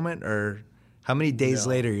in the moment? Or how many days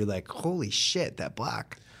later you're like, holy shit, that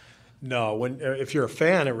block? No, if you're a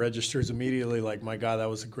fan, it registers immediately like, my God, that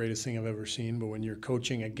was the greatest thing I've ever seen. But when you're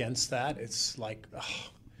coaching against that, it's like,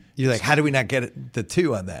 you're like, how do we not get the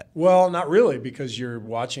 2 on that? Well, not really, because you're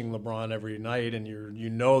watching LeBron every night, and you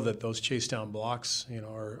know that those chase down blocks,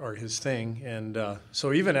 are his thing. And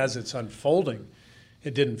so even as it's unfolding,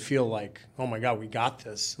 it didn't feel like, oh my God, we got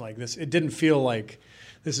this. Like this, it didn't feel like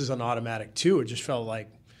this is an automatic 2. It just felt like,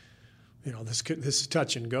 this is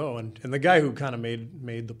touch and go, and the guy who kind of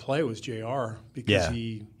made the play was JR, because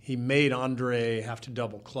he made Andre have to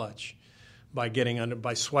double clutch by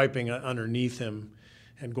swiping underneath him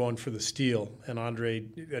and going for the steal, and Andre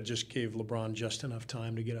just gave LeBron just enough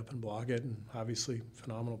time to get up and block it, and obviously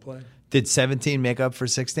phenomenal play. Did 17 make up for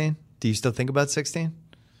 16? Do you still think about 16?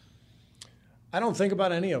 I don't think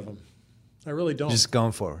about any of them. I really don't. Just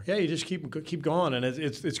going forward. Yeah, you just keep going, and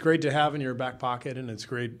it's great to have in your back pocket, and it's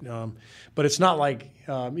great. But it's not like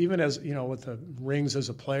even as with the rings as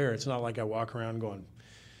a player, it's not like I walk around going,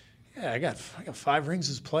 yeah, I got 5 rings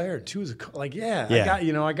as a player, 2 as I got.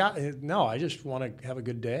 No, I just want to have a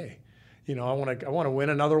good day. I want to win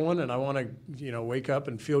another one, and I want to wake up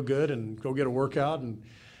and feel good and go get a workout and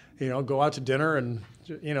go out to dinner, and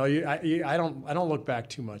I don't look back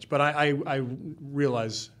too much, but I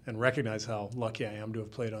realize and recognize how lucky I am to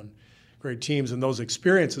have played on great teams, and those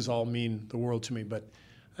experiences all mean the world to me. But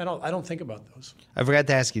I don't think about those. I forgot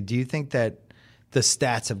to ask you, do you think that the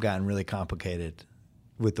stats have gotten really complicated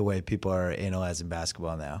with the way people are analyzing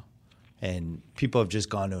basketball now, and people have just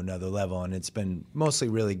gone to another level, and it's been mostly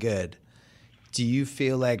really good? Do you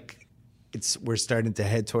feel like we're starting to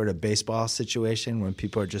head toward a baseball situation when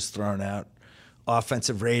people are just throwing out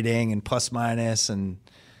offensive rating and plus minus and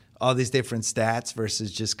all these different stats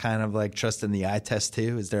versus just kind of like trusting the eye test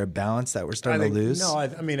too? Is there a balance that we're starting to lose? No,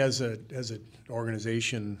 I mean as an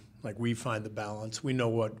organization, like we find the balance. We know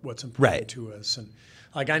what's important to us, and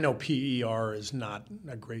like I know PER is not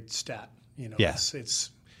a great stat.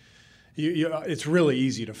 It's really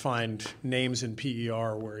easy to find names in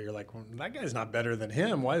PER where you're like, well, that guy's not better than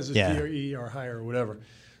him. Why is his PER higher or whatever?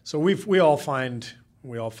 So we all find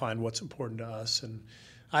what's important to us, and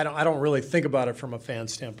I don't really think about it from a fan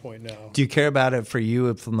standpoint now. Do you care about it for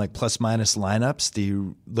you from like plus minus lineups? Do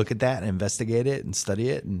you look at that and investigate it and study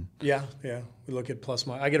it? And yeah, we look at plus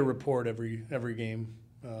minus. I get a report every game.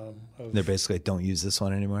 They're basically like, don't use this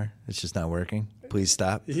one anymore. It's just not working. Please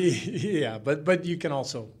stop. Yeah, but you can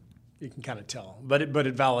also. You can kind of tell, but it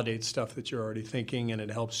validates stuff that you're already thinking, and it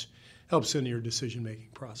helps in your decision-making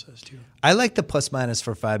process too. I like the plus minus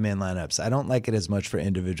for 5-man lineups. I don't like it as much for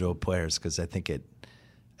individual players because I think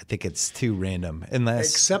it's too random.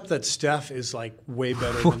 Except that Steph is like way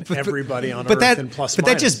better than everybody on earth in plus minus. But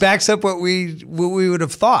that just backs up what we would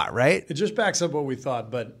have thought, right? It just backs up what we thought,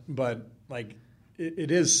 but like it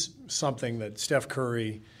is something that Steph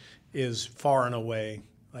Curry is far and away.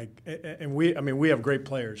 We have great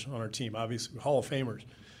players on our team, obviously Hall of Famers,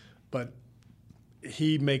 but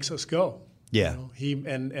he makes us go. Yeah.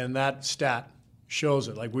 And that stat shows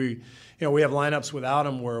it. Like we have lineups without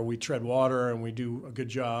him where we tread water and we do a good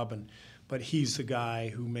job, but he's the guy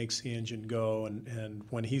who makes the engine go. And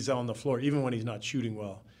when he's on the floor, even when he's not shooting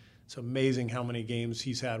well, it's amazing how many games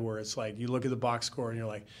he's had where it's like you look at the box score and you're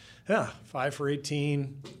like, 5 for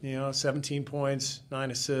 18, 17 points,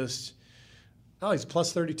 9 assists. Oh, he's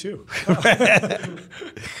plus 32.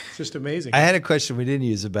 It's just amazing. I had a question we didn't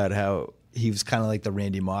use about how he was kind of like the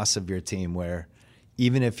Randy Moss of your team, where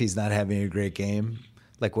even if he's not having a great game,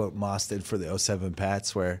 like what Moss did for the 07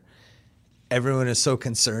 Pats, where everyone is so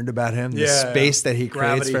concerned about him, the space that he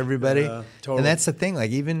creates for everybody. Totally. And that's the thing.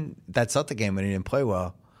 Like even that Celtic game when he didn't play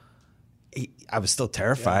well, I was still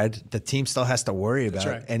terrified. Yeah. The team still has to worry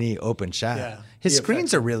about any open shot. Yeah. His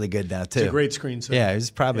screens are really good now, too. It's a great screen set. Yeah, he's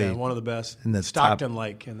probably one of the best. In the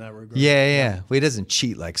Stockton-like in that regard. Yeah. Well, he doesn't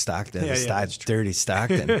cheat like Stockton. Dirty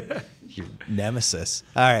Stockton. Your nemesis.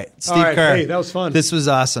 All right, Steve Kerr. Hey, that was fun. This was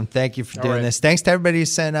awesome. Thank you for doing this. Thanks to everybody who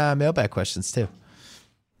sent mailbag questions, too.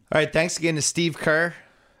 All right, thanks again to Steve Kerr.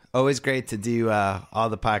 Always great to do all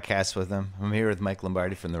the podcasts with him. I'm here with Mike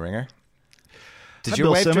Lombardi from The Ringer. Does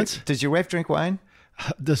your wife drink wine?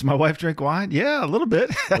 Does my wife drink wine? Yeah, a little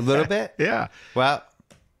bit. A little bit? Yeah. Well,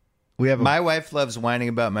 my wife loves whining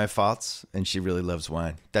about my faults, and she really loves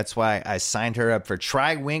wine. That's why I signed her up for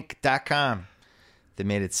TryWink.com. They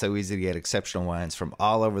made it so easy to get exceptional wines from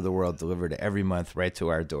all over the world delivered every month right to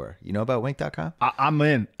our door. You know about Wink.com? I'm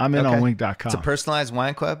in on Wink.com. It's a personalized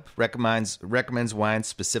wine club. Recommends wines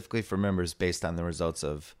specifically for members based on the results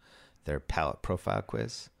of their palate profile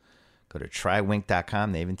quiz. Go to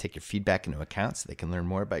TryWink.com. They even take your feedback into account so they can learn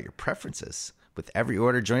more about your preferences. With every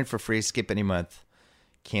order, join for free, skip any month,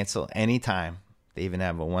 cancel anytime. They even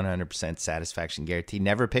have a 100% satisfaction guarantee.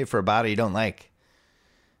 Never pay for a bottle you don't like.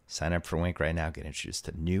 Sign up for Wink right now. Get introduced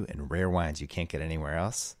to new and rare wines you can't get anywhere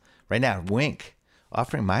else. Right now, Wink,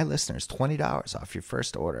 offering my listeners $20 off your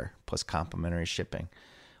first order, plus complimentary shipping.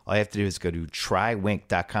 All you have to do is go to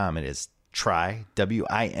TryWink.com. It is try,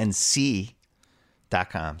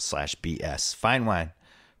 WINC.com/BS. Fine wine,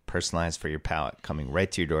 personalized for your palate, coming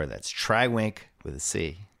right to your door. That's TryWink with a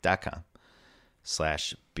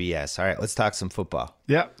C.com/BS. All right, let's talk some football.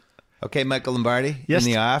 Yep. Okay, Michael Lombardi, in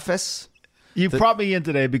the office. You brought me in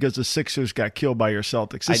today because the Sixers got killed by your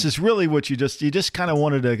Celtics. This is really what you just kind of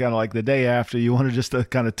wanted to kind of like the day after, you wanted just to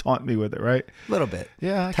kind of taunt me with it, right? A little bit.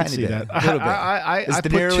 Yeah, I can see that. A little bit. As De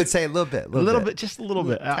Niro would say, a little bit. Just a little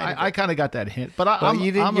bit. I kind of got that hint. But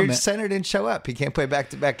your center didn't show up. He can't play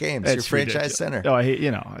back-to-back games. Your franchise center. Oh,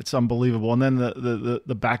 it's unbelievable. And then the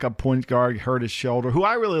backup point guard hurt his shoulder, who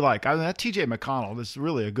I really like. I mean, that TJ McConnell is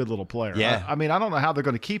really a good little player. Yeah. I mean, I don't know how they're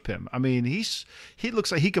going to keep him. I mean, he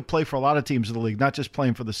looks like he could play for a lot of teams in the league, not just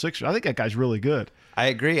playing for the Sixers. I think that guy's really good. I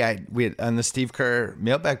agree. We on the Steve Kerr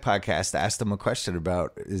Mailbag podcast asked him a question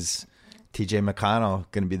about, is TJ McConnell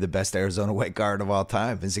going to be the best Arizona white guard of all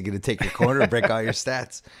time? Is he going to take your corner and break all your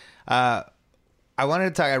stats? I wanted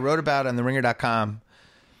to talk. I wrote about on TheRinger.com.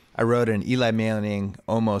 I wrote an Eli Manning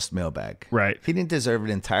almost mailbag. Right. He didn't deserve an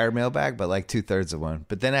entire mailbag, but like 2/3 of one.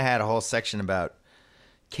 But then I had a whole section about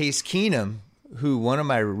Case Keenum, who one of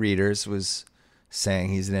my readers was saying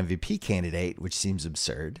he's an MVP candidate, which seems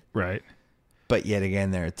absurd. Right. But yet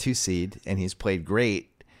again, they're a 2 seed, and he's played great.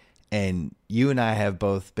 And you and I have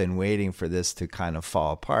both been waiting for this to kind of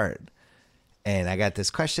fall apart. And I got this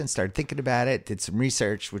question, started thinking about it, did some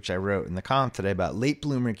research, which I wrote in the column today about late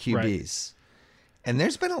bloomer QBs. Right. And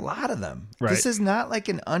there's been a lot of them. Right. This is not like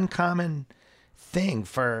an uncommon thing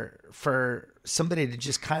for somebody to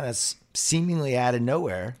just kind of seemingly out of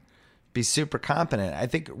nowhere be super competent. I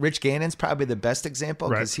think Rich Gannon's probably the best example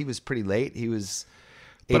because he was pretty late. He was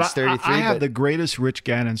age 33. I have the greatest Rich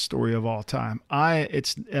Gannon story of all time. I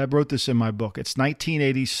wrote this in my book. It's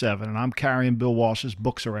 1987, and I'm carrying Bill Walsh's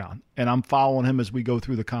books around, and I'm following him as we go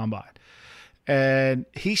through the combine. And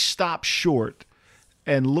he stops short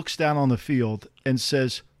and looks down on the field and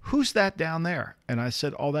says, "Who's that down there?" And I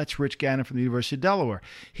said, "Oh, that's Rich Gannon from the University of Delaware."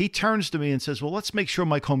 He turns to me and says, "Well, let's make sure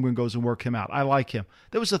Mike Holmgren goes and work him out. I like him."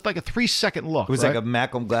 There was like a 3-second look. It was like a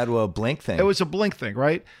Malcolm Gladwell blink thing. It was a blink thing,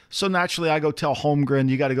 right? So naturally, I go tell Holmgren,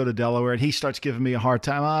 "You got to go to Delaware." And he starts giving me a hard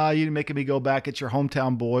time. You're making me go back. It's your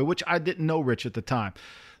hometown boy," which I didn't know Rich at the time.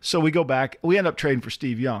 So we go back. We end up trading for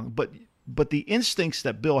Steve Young. But the instincts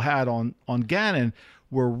that Bill had on Gannon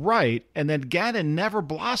were right. And then Gannon never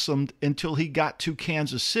blossomed until he got to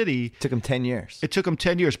Kansas City. Took him 10 years. It took him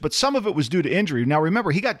 10 years. But some of it was due to injury. Now,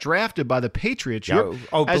 remember, he got drafted by the Patriots.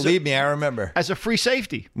 Believe me, I remember. As a free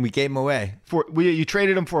safety. We gave him away. You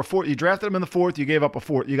traded him for a fourth. You drafted him in the fourth. You gave up a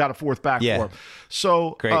fourth. You got a fourth back for him.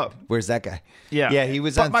 So great. Where's that guy? Yeah, he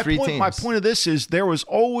was on three teams. My point of this is there was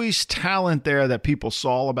always talent there that people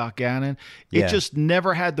saw about Gannon. It just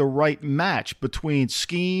never had the right match between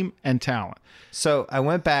scheme and talent. So I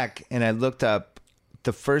went back and I looked up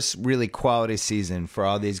the first really quality season for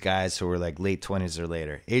all these guys who were like late 20s or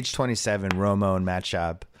later. Age 27, Romo and Matt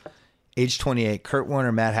Schaub. Age 28, Kurt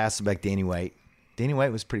Warner, Matt Hasselbeck, Danny White. Danny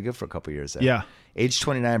White was pretty good for a couple years there. Yeah. Age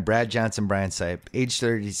 29, Brad Johnson, Brian Sipe. Age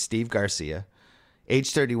 30, Steve Garcia.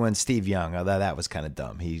 Age 31, Steve Young, although that was kind of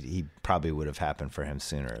dumb. He probably would have happened for him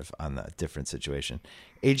sooner on a different situation.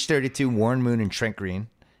 Age 32, Warren Moon and Trent Green.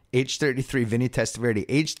 Age 33, Vinny Testaverde.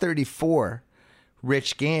 Age 34,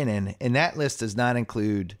 Rich Gannon. And that list does not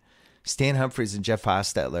include Stan Humphries and Jeff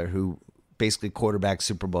Hostetler, who basically quarterback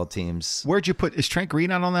Super Bowl teams. Where'd you put? Is Trent Green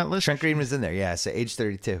not on that list? Trent Green was in there, yeah. So age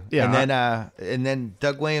 32. Yeah. And then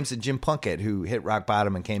Doug Williams and Jim Plunkett, who hit rock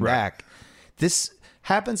bottom and came back. This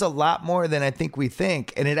happens a lot more than I think we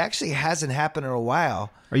think, and it actually hasn't happened in a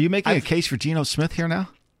while. Are you making a case for Geno Smith here now?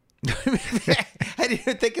 I didn't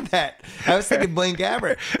even think of that. I was thinking Blaine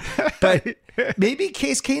Gabbert. But maybe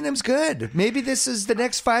Case Keenum's good. Maybe this is the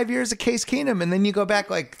next 5 years of Case Keenum, and then you go back,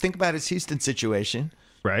 think about his Houston situation.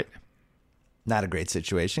 Right. Not a great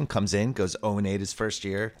situation. Comes in, goes 0-8 his first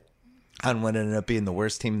year on what ended up being the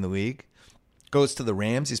worst team in the league. Goes to the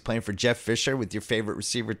Rams. He's playing for Jeff Fisher with your favorite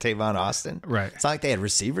receiver, Tavon Austin. Right. It's not like they had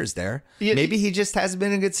receivers there. Maybe he just hasn't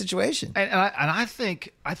been in a good situation. And I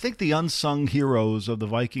think the unsung heroes of the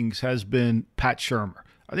Vikings has been Pat Shurmur.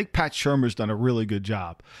 I think Pat Shurmur's done a really good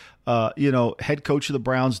job. Head coach of the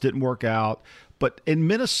Browns didn't work out, but in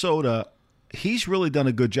Minnesota, he's really done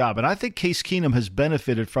a good job. And I think Case Keenum has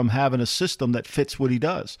benefited from having a system that fits what he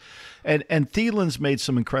does. And Thielen's made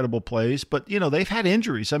some incredible plays, but, they've had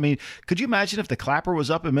injuries. I mean, could you imagine if the clapper was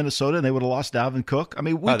up in Minnesota and they would have lost Dalvin Cook? I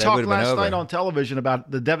mean, we talked last night on television about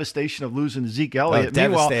the devastation of losing Zeke Elliott.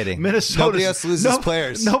 Devastating. Nobody else loses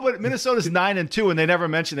players. But Minnesota's 9-2, and they never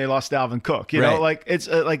mentioned they lost Dalvin Cook. You know, it's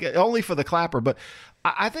only for the clapper. But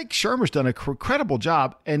I think Shurmur's done a incredible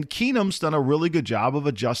job, and Keenum's done a really good job of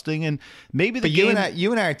adjusting. And maybe you and I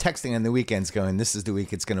are texting on the weekends going, this is the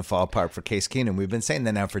week it's going to fall apart for Case Keenum. We've been saying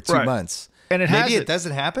that now for 2 months. And maybe it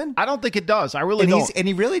doesn't happen? I don't think it does. I really don't. And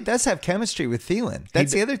he really does have chemistry with Thielen.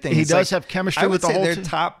 That's the other thing. He does have chemistry with the whole team. I would say they're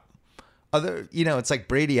top other, it's like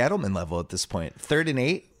Brady Edelman level at this point. 3rd and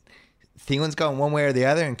 8. Thielen's going one way or the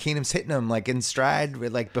other, and Keenum's hitting him in stride,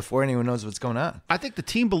 before anyone knows what's going on. I think the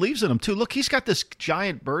team believes in him too. Look, he's got this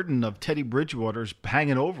giant burden of Teddy Bridgewater's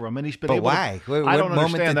hanging over him, and he's been but able. Why? To, I don't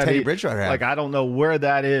understand that. Teddy Bridgewater have? I don't know where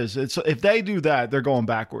that is. If they do that, they're going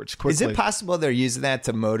backwards quickly. Is it possible they're using that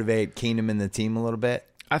to motivate Keenum and the team a little bit?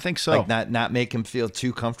 I think so. Not make him feel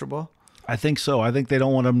too comfortable. I think so. I think they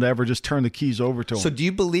don't want him to ever just turn the keys over to him. So do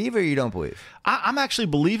you believe or you don't believe? I'm actually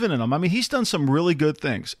believing in him. I mean, he's done some really good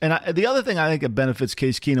things. And the other thing I think that benefits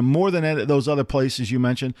Case Keenum more than those other places you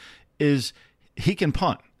mentioned is he can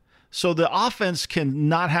punt. So the offense can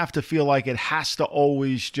not have to feel like it has to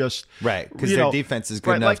always just right because their defense is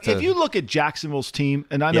good enough. If you look at Jacksonville's team,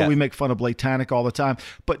 and I know we make fun of Blake Tannick all the time,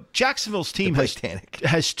 but Jacksonville's team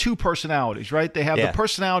has two personalities, right? They have the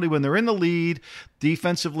personality when they're in the lead.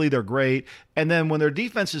 Defensively, they're great. And then when their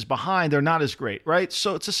defense is behind, they're not as great, right?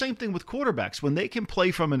 So it's the same thing with quarterbacks. When they can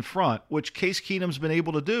play from in front, which Case Keenum's been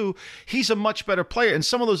able to do, he's a much better player. In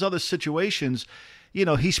some of those other situations,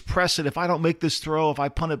 he's pressing. If I don't make this throw, if I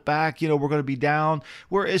punt it back, we're going to be down.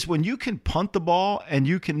 Whereas when you can punt the ball and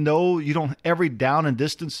you can know every down and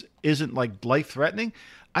distance isn't life-threatening,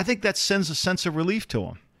 I think that sends a sense of relief to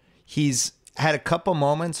him. He's had a couple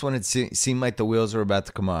moments when it seemed like the wheels were about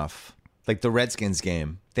to come off. Like the Redskins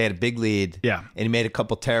game. They had a big lead. Yeah. And he made a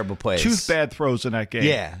couple terrible plays. 2 bad throws in that game.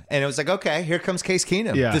 Yeah. And it was like, okay, here comes Case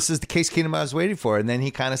Keenum. Yeah. This is the Case Keenum I was waiting for. And then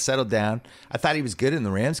he kind of settled down. I thought he was good in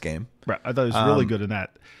the Rams game. Right. I thought he was really good in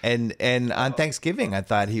that. And on Thanksgiving, I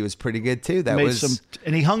thought he was pretty good too. That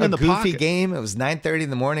and he hung in the pocket. A goofy game. It was 9:30 in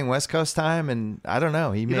the morning West Coast time, and I don't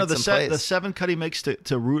know. He made some plays. The 7 cut he makes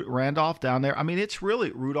to Randolph down there. I mean, it's really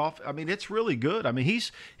Rudolph. I mean, it's really good. I mean,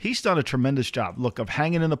 he's done a tremendous job. Look, of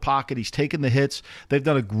hanging in the pocket. He's taken the hits. They've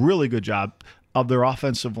done a really good job of their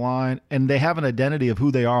offensive line, and they have an identity of who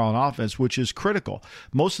they are on offense, which is critical.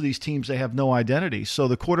 Most of these teams, they have no identity, so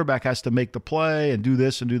the quarterback has to make the play and do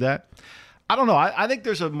this and do that. I don't know. I think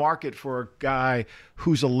there's a market for a guy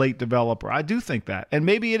who's a late developer. I do think that. And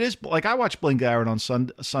maybe it is. Like, I watched Blaine Gabbert on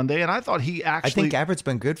Sunday, and I thought he actually... I think Gabbert's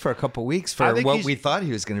been good for a couple weeks for what we thought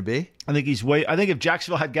he was going to be. I think I think if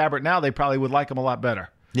Jacksonville had Gabbert now, they probably would like him a lot better.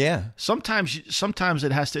 Yeah. Sometimes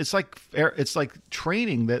it has to. It's like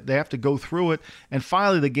training that they have to go through it, and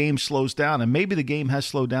finally the game slows down. And maybe the game has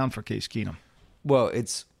slowed down for Case Keenum. Well,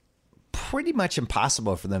 it's pretty much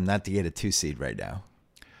impossible for them not to get a 2 seed right now,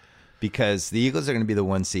 because the Eagles are going to be the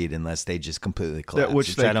 1 seed unless they just completely collapse,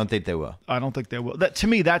 which I don't think they will. I don't think they will. To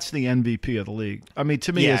me, that's the MVP of the league. I mean,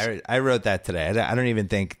 to me, I wrote that today. I don't even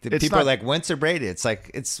think people are like Wentz or Brady. It's like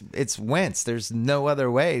it's Wentz. There's no other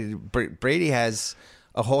way. Brady has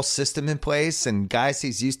a whole system in place and guys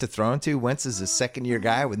he's used to throwing to. Wentz is a second-year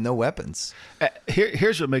guy with no weapons.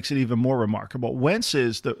 Here's what makes it even more remarkable. Wentz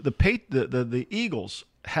is the Eagles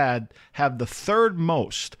have the third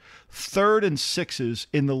most 3rd and 6s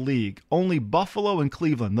in the league. Only Buffalo and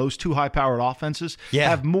Cleveland, those two high-powered offenses,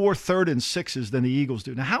 have more 3rd and 6s than the Eagles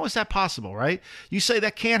do. Now, how is that possible, right? You say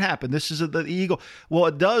that can't happen. This is the Eagle. Well,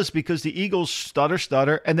 it does, because the Eagles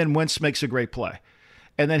stutter, and then Wentz makes a great play.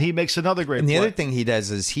 And then he makes another great play. And the other thing he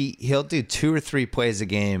does is he'll do 2 or 3 plays a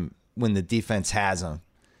game when the defense has him,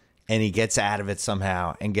 and he gets out of it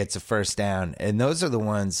somehow and gets a first down. And those are the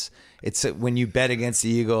ones, it's when you bet against the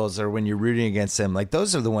Eagles or when you're rooting against them, like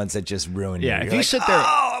those are the ones that just ruin you. Yeah, if you sit there,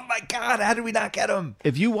 oh my God, how did we not get them?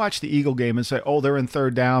 If you watch the Eagle game and say, oh, they're in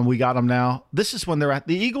 3rd down, we got them now. This is when they're at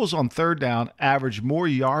the Eagles on 3rd down average more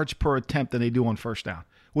yards per attempt than they do on 1st down,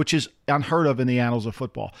 which is unheard of in the annals of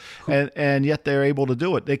football. And yet they're able to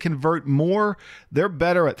do it. They convert more. They're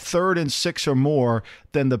better at 3rd and 6 or more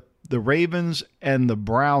than the Ravens and the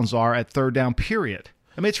Browns are at 3rd down, period.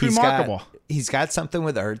 I mean, it's remarkable. He's got something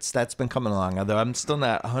with Ertz that's been coming along, although I'm still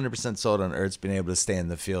not 100% sold on Ertz being able to stay in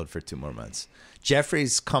the field for 2 more months.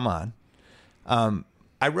 Jeffries, come on.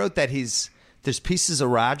 I wrote that there's pieces of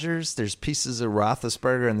Rodgers, there's pieces of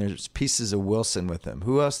Roethlisberger, and there's pieces of Wilson with him.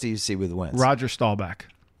 Who else do you see with Wentz? Roger Staubach.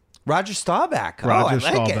 Roger Staubach. Roger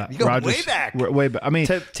I like Staubach. it. You go way back. Way back. I mean,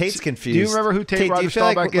 Tate's confused. Do you remember who Roger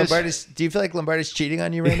Staubach is? Do you feel like Lombardi's cheating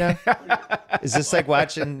on you right now? Is this like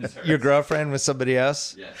watching your girlfriend with somebody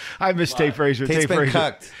else? Yes. I miss Tate Frazier. Tate's been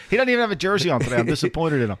cucked. He doesn't even have a jersey on today. I'm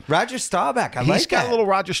disappointed in him. Roger Staubach. He's got a little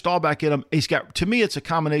Roger Staubach in him. To me, it's a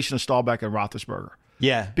combination of Staubach and Roethlisberger.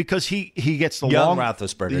 Yeah, because he gets the young long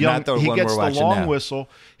Roethlisberger, not the one we're watching now. He gets the long whistle.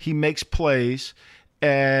 He makes plays,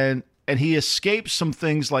 and he escapes some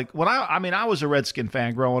things like when I was a Redskin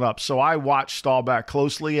fan growing up, so I watched Staubach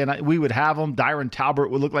closely, and we would have him. Dyron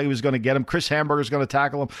Talbert would look like he was going to get him. Chris Hamburger's going to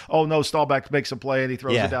tackle him. Oh no, Staubach makes a play and he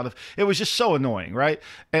throws it down. It was just so annoying, right?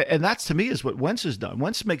 And that's to me is what Wentz has done.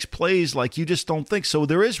 Wentz makes plays like you just don't think. So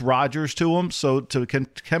there is Rodgers to him. So to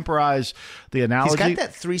contemporize the analogy, he's got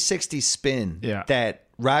that 360 spin that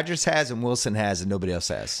Rodgers has and Wilson has and nobody else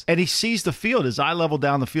has. And he sees the field. His eye level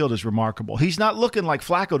down the field is remarkable. He's not looking like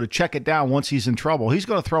Flacco to check it down once he's in trouble. He's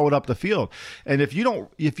going to throw it up the field. And if you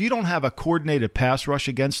don't have a coordinated pass rush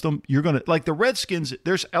against them, you're going to, like the Redskins,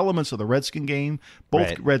 there's elements of the Redskin game,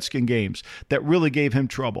 both Redskin games, that really gave him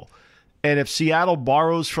trouble. And if Seattle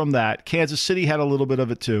borrows from that, Kansas City had a little bit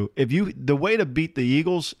of it too. The way to beat the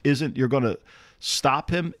Eagles isn't you're going to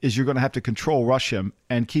stop him, is you're going to have to control rush him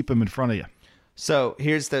and keep him in front of you. So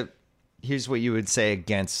here's what you would say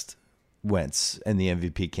against Wentz and the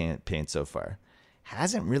MVP campaign so far.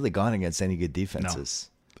 Hasn't really gone against any good defenses.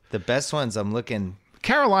 No. The best ones I'm looking.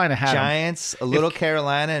 Carolina had Giants, him. A little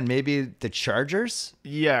Carolina, and maybe the Chargers.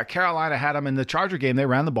 Yeah, Carolina had them in the Charger game. They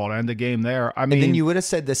ran the ball to end the game there. I mean, and then you would have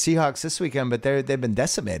said the Seahawks this weekend, but they've been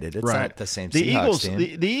decimated. It's not the same Seahawks team.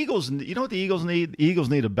 The Eagles. You know what the Eagles need? The Eagles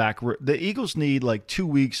need the Eagles need like 2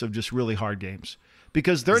 weeks of just really hard games.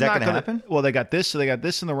 Because they're not going to happen. Well, they got this, so they got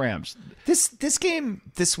this, and the Rams. This game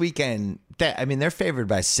this weekend. They're favored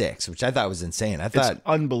by 6, which I thought was insane. I thought it's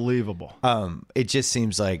unbelievable. It just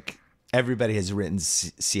seems like everybody has written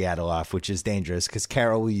Seattle off, which is dangerous because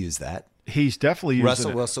Carroll will use that. He's definitely using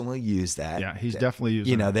Russell Wilson will use that. Yeah, he's definitely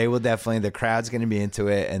using it. They will definitely. The crowd's going to be into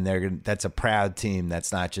it, and that's a proud team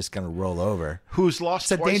that's not just going to roll over. Who's lost?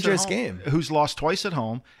 It's a dangerous game. Who's lost twice at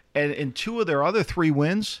home, and in 2 of their other 3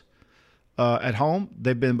 wins. At home,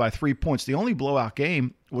 they've been by 3 points. The only blowout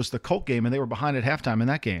game was the Colt game, and they were behind at halftime in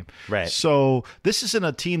that game. Right. So this isn't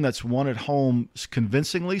a team that's won at home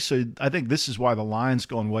convincingly. So I think this is why the line's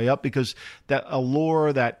going way up, because that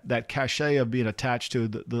allure, that cachet of being attached to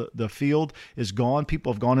the field is gone.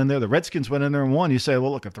 People have gone in there. The Redskins went in there and won. You say, well,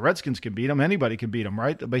 look, if the Redskins can beat them, anybody can beat them,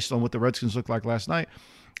 right? Based on what the Redskins looked like last night.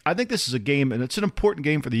 I think this is a game, and it's an important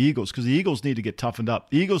game for the Eagles because the Eagles need to get toughened up.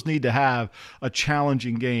 The Eagles need to have a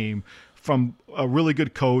challenging game from a really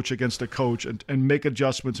good coach against a coach and make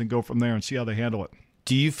adjustments and go from there and see how they handle it.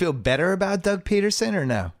 Do you feel better about Doug Peterson or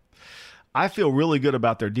no? I feel really good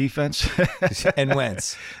about their defense. And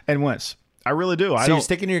Wentz. I really do. So you're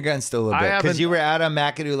sticking to your guns still a little bit because you were out on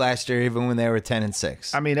McAdoo last year, even when they were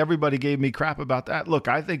 10-6. I mean, everybody gave me crap about that. Look,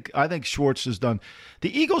 I think Schwartz has done.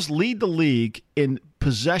 The Eagles lead the league in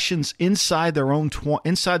possessions inside their own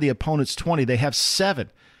inside the opponent's 20. They have 7.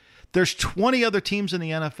 There's 20 other teams in the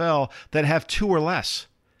NFL that have 2 or less.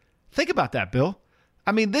 Think about that, Bill.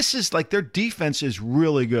 I mean, this is like their defense is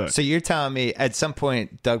really good. So you're telling me at some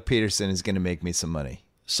point Doug Peterson is going to make me some money?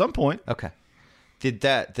 Some point. Okay. The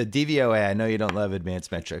DVOA, I know you don't love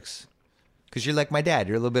advanced metrics because you're like my dad.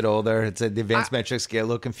 You're a little bit older. The advanced metrics get a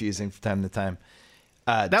little confusing from time to time.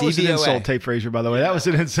 That DVOA. Was an insult, Tate Frazier, by the way. That was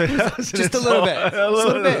an insult. Just a little bit. A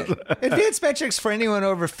little bit. Advanced metrics for anyone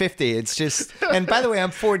over 50. It's just, and by the way,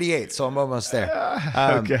 I'm 48, so I'm almost there.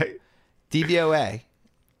 Okay. DVOA,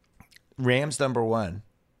 Rams number 1,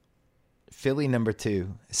 Philly number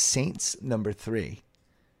 2, Saints number 3,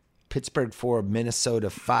 Pittsburgh 4,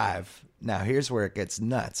 Minnesota 5. Now, here's where it gets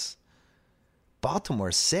nuts.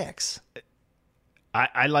 Baltimore 6.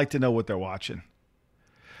 I like to know what they're watching.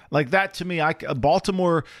 Like that to me,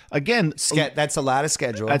 Baltimore, again. That's a lot of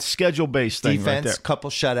schedule. That's schedule-based thing defense, right there.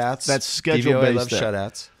 Couple shutouts. That's schedule-based. DVOA loves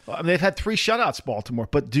shutouts. I mean, they've had 3 shutouts, Baltimore.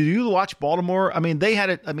 But do you watch Baltimore? I mean, they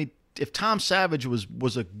had it. I mean, if Tom Savage was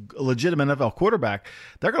a legitimate NFL quarterback,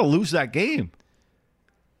 they're going to lose that game.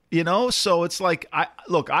 You know, so it's like I'm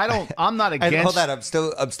not against. Hold on,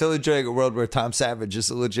 I'm still enjoying a world where Tom Savage is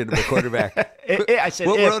a legitimate quarterback. I said,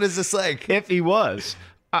 what world is this like? If he was,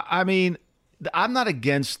 I mean, I'm not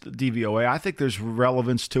against DVOA. I think there's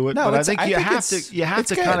relevance to it, but I think you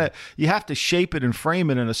have to shape it and frame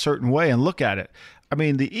it in a certain way and look at it. I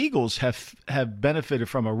mean, the Eagles have benefited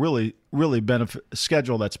from a really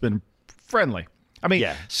schedule that's been friendly. I mean,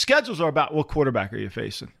 schedules are about what quarterback are you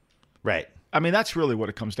facing, right? I mean, that's really what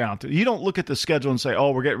it comes down to. You don't look at the schedule and say,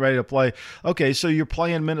 oh, we're getting ready to play. Okay, so you're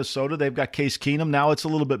playing Minnesota. They've got Case Keenum. Now it's a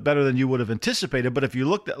little bit better than you would have anticipated. But if you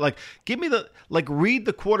looked at, read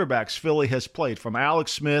the quarterbacks Philly has played from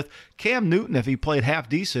Alex Smith, Cam Newton, if he played half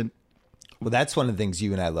decent. Well, that's one of the things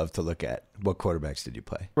you and I love to look at. What quarterbacks did you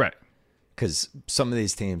play? Right. Because some of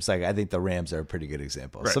these teams, like I think the Rams are a pretty good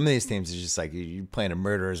example. Right. Some of these teams is just like you're playing a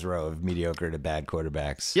murderer's row of mediocre to bad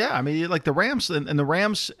quarterbacks. Yeah, I mean, like the Rams and the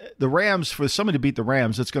Rams, for somebody to beat the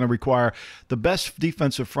Rams, it's going to require the best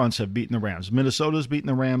defensive fronts have beaten the Rams. Minnesota's beaten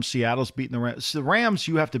the Rams. Seattle's beaten the Rams. So the Rams,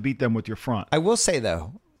 you have to beat them with your front. I will say,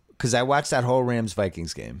 though, because I watched that whole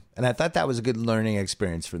Rams-Vikings game, and I thought that was a good learning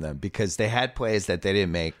experience for them because they had plays that they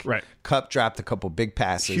didn't make. Right. Kupp dropped a couple big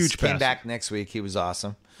passes. Huge Came passes. back next week. He was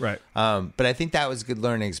awesome. Right. But I think that was a good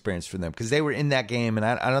learning experience for them because they were in that game, and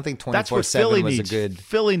I don't think 24/7 was a good.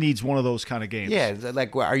 Philly needs one of those kind of games. Yeah,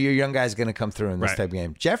 like are your young guys going to come through in this type of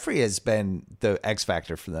game? Jeffrey has been the X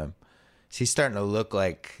factor for them. He's starting to look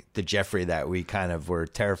like the Jeffrey that we kind of were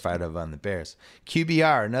terrified of on the Bears.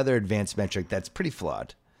 QBR, another advanced metric that's pretty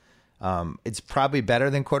flawed. It's probably better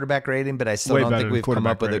than quarterback rating, but I still don't think we've come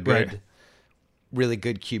up with a good, really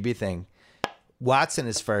good QB thing. Watson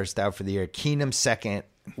is first out for the year. Keenum second.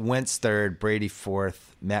 Wentz third. Brady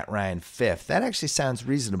fourth. Matt Ryan fifth. That actually sounds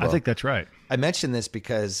reasonable. I think that's right. I mentioned this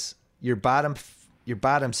because your bottom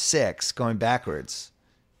 6 going backwards.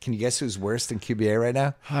 Can you guess who's worse than QBA right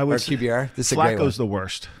now? Or QBR? This is a great one. Flacco's the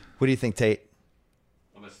worst. What do you think, Tate?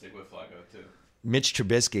 I'm going to stick with Flacco, too. Mitch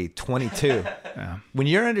Trubisky, 22. Yeah. When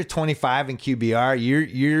you're under 25 in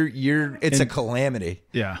QBR, it's a calamity.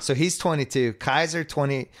 Yeah. So he's 22. Kaiser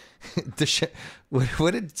 20.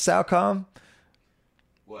 What did Sal call him?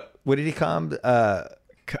 What did he call him?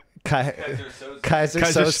 Kaiser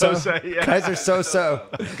Soso. Yeah. Kaiser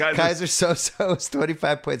Soso. Kaiser Soso is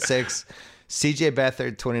 25.6. CJ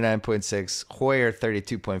Beathard 29.6. Hoyer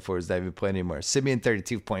 32.4, who's not even playing anymore. Simeon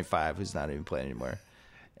 32.5, who's not even playing anymore.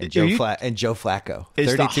 And Joe Flacco.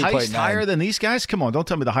 Is the heist higher than these guys? Come on, don't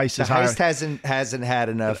tell me the heist is higher. The heist hasn't had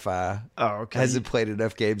enough. Hasn't played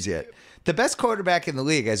enough games yet. The best quarterback in the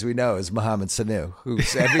league, as we know, is Mohamed Sanu, who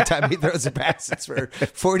every time he throws a pass, it's for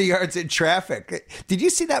 40 yards in traffic. Did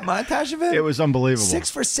you see that montage of him? It was unbelievable.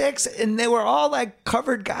 6 for 6, and they were all like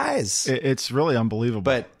covered guys. It's really unbelievable.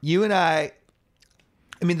 But you and I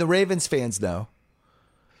mean, the Ravens fans know.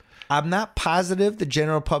 I'm not positive the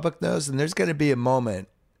general public knows, and there's going to be a moment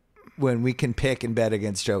when we can pick and bet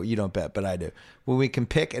against Joe. You don't bet, but I do. When we can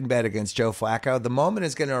pick and bet against Joe Flacco, the moment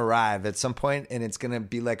is going to arrive at some point, and it's going to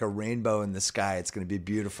be like a rainbow in the sky. It's going to be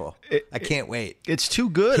beautiful. I can't wait. It's too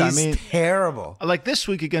good. He's terrible. Like this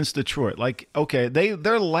week against Detroit. Like, okay, they've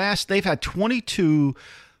had 22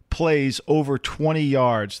 plays over 20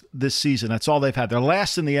 yards this season. That's all they've had. They're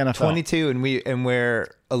last in the NFL. 22, and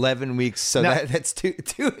we're 11 weeks, so Now- that's two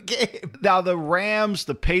a game. Now, the Rams,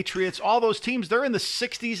 the Patriots, all those teams, they're in the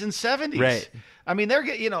 60s and 70s. Right. I mean, they're,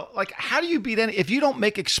 like, how do you beat any, if you don't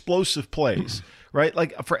make explosive plays, right?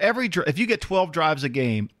 Like, for every, if you get 12 drives a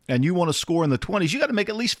game and you want to score in the 20s, you got to make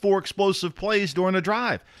at least 4 explosive plays during a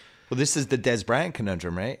drive. Well, this is the Des Bryant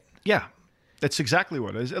conundrum, right? Yeah. That's exactly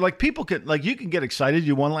what it is. Like, people can, like, you can get excited.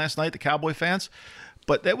 You won last night, the Cowboy fans.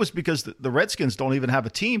 But that was because the Redskins don't even have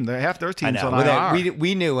a team. Half their team's on IR.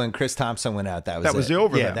 We knew when Chris Thompson went out, that was the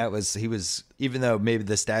over. Yeah, then. that was, he was, even though maybe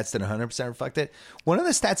the stats didn't 100% reflect it. One of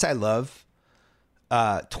the stats I love,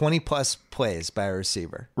 20 plus plays by a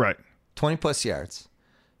receiver. Right. 20 plus yards.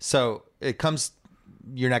 So it comes,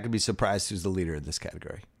 you're not going to be surprised who's the leader in this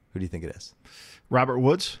category. Who do you think it is? Robert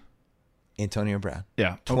Woods? Antonio Brown.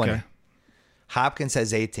 Yeah. 20. Okay. Hopkins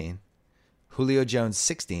has 18. Julio Jones,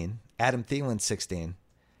 16. Adam Thielen, 16.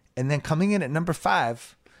 And then coming in at number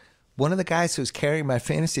 5, one of the guys who's carrying my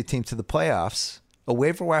fantasy team to the playoffs, a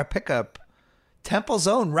waiver wire pickup, Temple's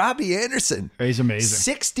own Robbie Anderson. He's amazing.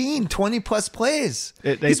 16, 20-plus plays.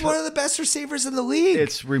 He's one of the best receivers in the league.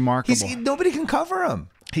 It's remarkable. Nobody can cover him.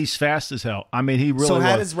 He's fast as hell. I mean, he really. So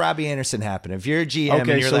how was. does Robbie Anderson happen? If you're a GM and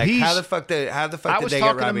you're so like, how the fuck did they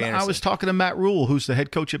get Robbie Anderson? I was talking to Matt Rule, who's the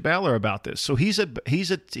head coach at Baylor, about this. So he's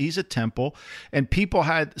at Temple, and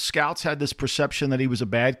scouts had this perception that he was a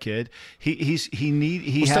bad kid.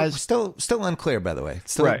 Still unclear, by the way.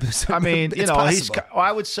 Still, right. I mean, possible.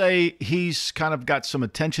 I would say he's kind of got some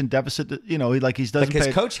attention deficit. His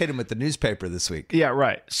coach hit him with the newspaper this week. Yeah,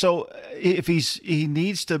 right. So if he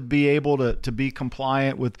needs to be able to be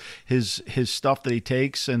compliant with his stuff that he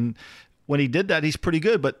takes, and when he did that, he's pretty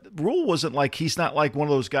good. But Rule wasn't like, he's not like one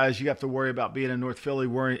of those guys you have to worry about being in North Philly.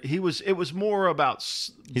 It was more about.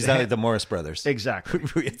 He's not like the Morris brothers. Exactly.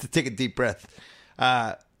 We have to take a deep breath.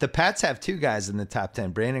 The Pats have 2 guys in the top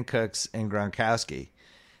 10, Brandon Cooks and Gronkowski.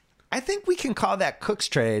 I think we can call that Cooks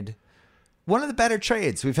trade one of the better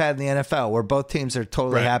trades we've had in the NFL, where both teams are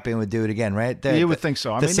totally happy and would do it again, right? You would think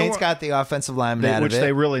so. The Saints got the offensive lineman out of it. Which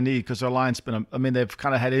they really need, because their line's been, they've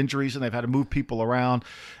kind of had injuries and they've had to move people around,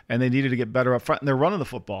 and they needed to get better up front, and they're running the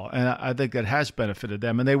football. And I think that has benefited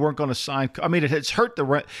them. And they weren't going to sign. It's hurt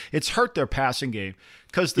their passing game.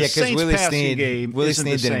 Because the Saints' passing game isn't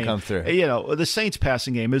the same. Didn't come through. The Saints'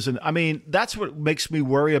 passing game isn't. That's what makes me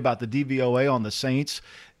worry about the DVOA on the Saints.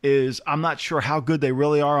 Is I'm not sure how good they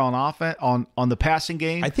really are on offense on the passing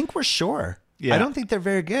game. I think we're sure. Yeah. I don't think they're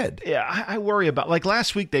very good. Yeah, I worry about, like,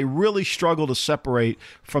 last week they really struggled to separate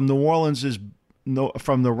from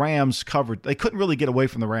from the Rams covered. They couldn't really get away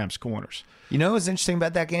from the Rams corners. You know what's interesting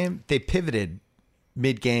about that game? They pivoted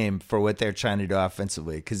mid-game for what they're trying to do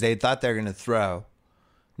offensively, because they thought they were going to throw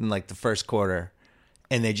in like the first quarter,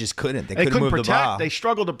 and they just couldn't. They couldn't move protect. The ball. They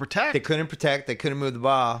struggled to protect. They couldn't protect. They couldn't move the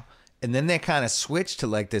ball. And then they kind of switched to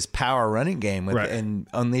like this power running game and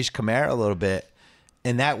unleashed Kamara a little bit,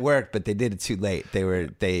 and that worked. But they did it too late.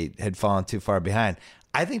 They had fallen too far behind.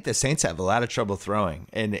 I think the Saints have a lot of trouble throwing,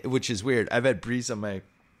 which is weird. I've had Breeze on my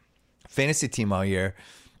fantasy team all year.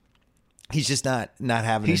 He's just not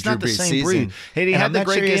having. He's a Drew not the Brees same season. breed. Hey, he and had I'm the not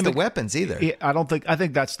great sure he has game. the weapons either. I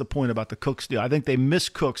think that's the point about the Cooks deal. I think they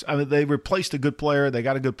missed Cooks. They replaced a good player. They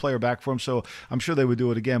got a good player back for him. So I'm sure they would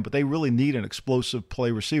do it again. But they really need an explosive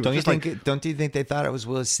play receiver. Don't you think they thought it was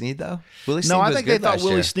Willie Snead though? Willie Snead no, I was think good they thought last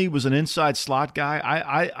Willie year. Snead was an inside slot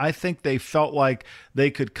guy. I think they felt like they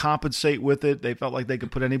could compensate with it. They felt like they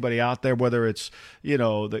could put anybody out there, whether it's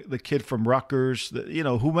the kid from Rutgers,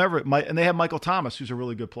 whomever it might. And they have Michael Thomas, who's a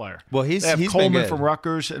really good player. Well, they have been Coleman good. from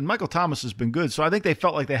Rutgers, and Michael Thomas has been good. So I think they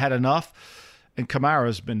felt like they had enough. And Kamara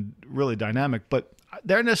has been really dynamic, but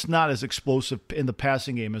they're just not as explosive in the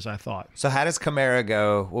passing game as I thought. So how does Kamara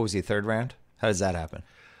go? What was he, 3rd round? How does that happen?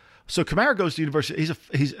 So Kamara goes to university.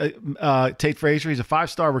 He's Tate Frazier. He's a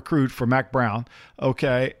 5-star recruit for Mac Brown.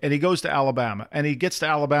 Okay, and he goes to Alabama, and he gets to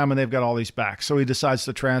Alabama, and they've got all these backs. So he decides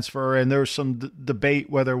to transfer, and there's some debate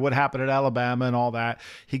whether what happened at Alabama and all that.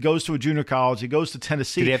 He goes to a junior college. He goes to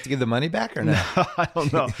Tennessee. Did he have to give the money back or no? I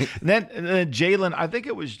don't know. and then Jalen, I think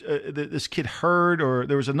it was this kid Hurd, or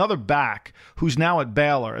there was another back who's now at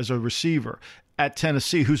Baylor as a receiver at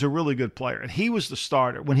Tennessee, who's a really good player. And he was the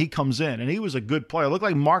starter when he comes in, and he was a good player. Looked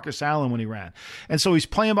like Marcus Allen when he ran. And so he's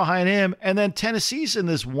playing behind him, and then Tennessee's in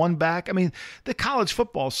this one back. The college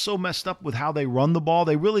football is so messed up with how they run the ball.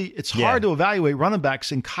 It's hard to evaluate running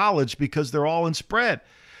backs in college because they're all in spread.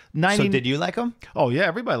 So did you like him? Oh, yeah,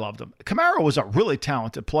 everybody loved him. Kamara was a really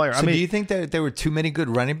talented player. So do you think that there were too many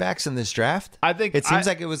good running backs in this draft? I think it seems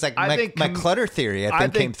like it was like my clutter theory, I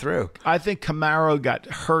think came through. I think Kamara got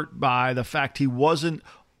hurt by the fact he wasn't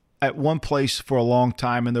at one place for a long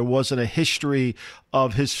time, and there wasn't a history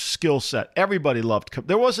of his skill set. Everybody loved.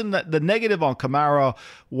 There wasn't the negative on Kamara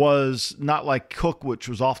was not like Cook, which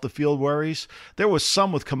was off the field worries. There was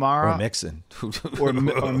some with Kamara Or Mixon. or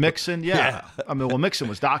Mixon. Yeah. I mean, well, Mixon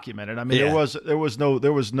was documented. I mean, there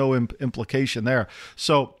was no implication there.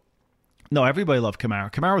 So. No, everybody loved Kamara.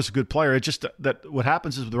 Kamara was a good player. It's just that what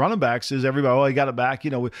happens is with the running backs is everybody, oh, he got it back.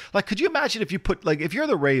 Like, could you imagine if you put, like, if you're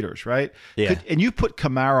the Raiders, right? Yeah. And you put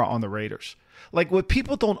Kamara on the Raiders. Like, what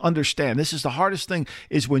people don't understand, this is the hardest thing,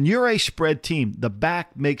 is when you're a spread team, the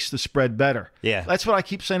back makes the spread better. Yeah. That's what I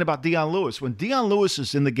keep saying about Deion Lewis. When Deion Lewis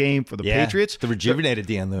is in the game for the Patriots, the rejuvenated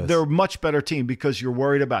Deion Lewis. They're a much better team because you're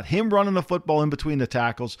worried about him running the football in between the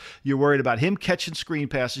tackles. You're worried about him catching screen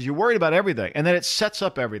passes. You're worried about everything. And then it sets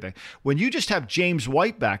up everything. When you just have James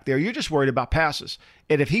White back there, you're just worried about passes.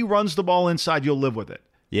 And if he runs the ball inside, you'll live with it.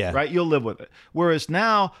 Yeah. Right? You'll live with it. Whereas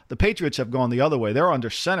now the Patriots have gone the other way. They're under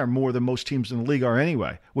center more than most teams in the league are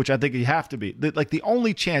anyway, which I think you have to be. Like, the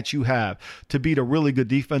only chance you have to beat a really good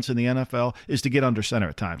defense in the NFL is to get under center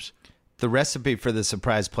at times. The recipe for the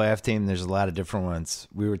surprise playoff team, there's a lot of different ones.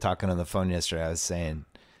 We were talking on the phone yesterday. I was saying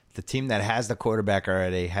the team that has the quarterback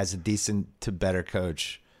already, has a decent to better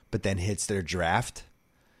coach, but then hits their draft.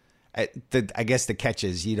 I guess the catch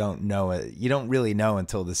is you don't know it. You don't really know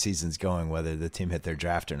until the season's going whether the team hit their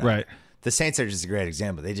draft or not. Right. The Saints are just a great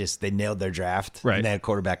example. They nailed their draft. Right. And they had a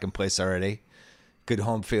quarterback in place already. Good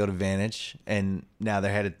home field advantage, and now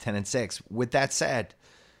they're headed 10-6. With that said,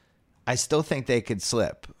 I still think they could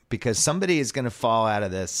slip because somebody is going to fall out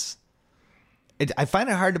of this. I find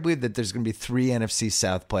it hard to believe that there's going to be 3 NFC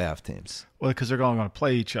South playoff teams. Well, because they're going to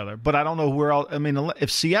play each other. But I don't know where else. I mean, if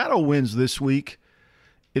Seattle wins this week.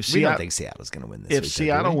 We don't think Seattle's going to win this week. If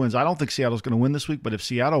Seattle wins, I don't think Seattle's going to win this week. But if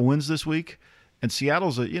Seattle wins this week, and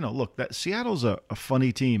Seattle's Seattle's a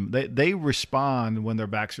funny team. They respond when their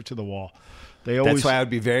backs are to the wall. That's why I would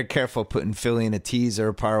be very careful putting Philly in a tease or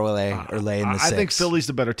a parlay or lay in the 6. I think Philly's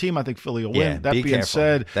the better team. I think Philly will win. Yeah, that being careful.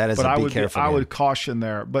 said, that is but careful. I would caution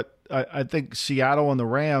there. But I think Seattle and the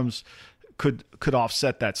Rams could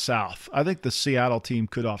offset that South. I think the Seattle team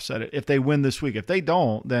could offset it if they win this week. If they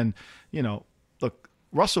don't, then look,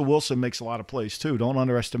 Russell Wilson makes a lot of plays too. Don't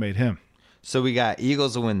underestimate him. So we got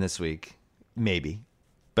Eagles will win this week, maybe,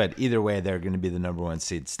 but either way, they're going to be the number 1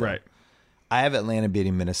 seed still. Right. I have Atlanta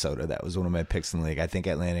beating Minnesota. That was one of my picks in the league. I think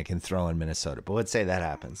Atlanta can throw in Minnesota, but let's say that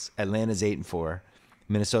happens. Atlanta's 8-4.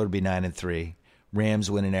 Minnesota would be 9-3.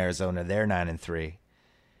 Rams win in Arizona. They're 9-3.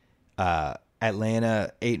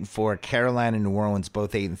 Atlanta 8-4. Carolina and New Orleans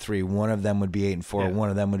both 8-3. One of them would be 8-4. Yeah. One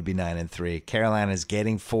of them would be 9-3. Carolina's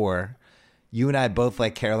getting 4. You and I both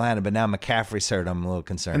like Carolina, but now McCaffrey's hurt. I'm a little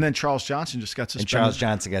concerned. And then Charles Johnson just got suspended. And Charles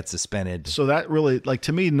Johnson got suspended. So that really, like,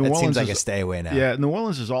 to me, New Orleans seems like a stay away now. Yeah, New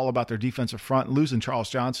Orleans is all about their defensive front. Losing Charles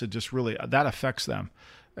Johnson just really that affects them.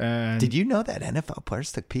 And did you know that NFL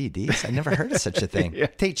players took PEDs? I never heard of such a thing. Yeah.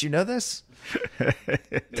 Tate, you know this?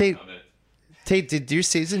 Tate, did your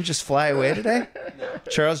season just fly away today? No.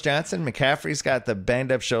 Charles Johnson, McCaffrey's got the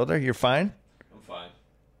banged up shoulder. You're fine? I'm fine.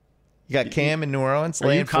 You got Cam in New Orleans Are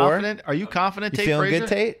laying you 4? confident? Are you confident, You Tate feeling Frazier? good,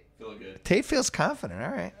 Tate? Feeling good. Tate feels confident.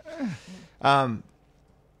 All right.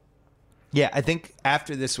 Yeah, I think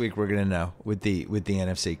after this week we're gonna know with the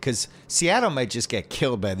NFC because Seattle might just get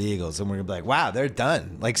killed by the Eagles and we're gonna be like, wow, they're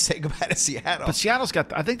done. Like, say goodbye to Seattle.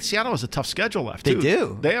 But I think Seattle has a tough schedule left. They too.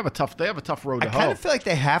 do. They have a tough road to hoe. I kind of feel like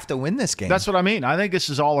they have to win this game. That's what I mean. I think this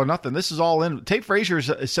is all or nothing. This is all in. Tate Frazier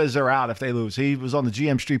says they're out if they lose. He was on the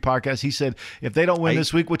GM Street podcast. He said if they don't win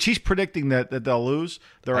this week, which he's predicting that they'll lose,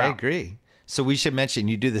 they're out. I agree. So we should mention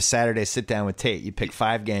you do the Saturday sit down with Tate. You pick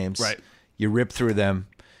 5 games. Right. You rip through them.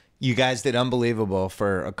 You guys did unbelievable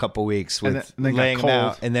for a couple weeks with and then laying got them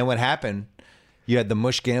cold. out. And then what happened? You had the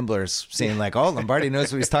mush gamblers saying like, "Oh, Lombardi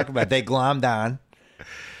knows what he's talking about." They glommed on.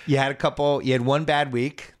 You had one bad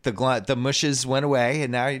week. The mushes went away,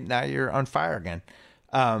 and now you're on fire again.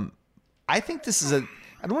 I think this is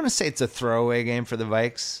I don't want to say it's a throwaway game for the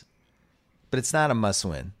Vikes, but it's not a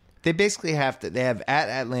must-win. They basically have to. They have at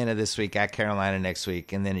Atlanta this week, at Carolina next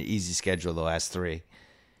week, and then an easy schedule the last 3.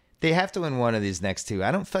 They have to win one of these next 2.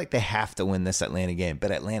 I don't feel like they have to win this Atlanta game,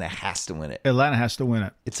 but Atlanta has to win it. Atlanta has to win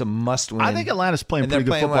it. It's a must-win. I think Atlanta's playing And pretty they're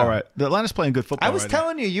good playing football, well. right? Atlanta's playing good football. I was right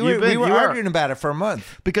telling now. you, we were arguing about it for a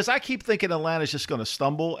month. Because I keep thinking Atlanta's just going to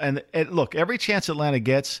stumble. And look, every chance Atlanta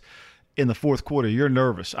gets in the fourth quarter, you're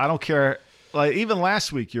nervous. I don't care Like even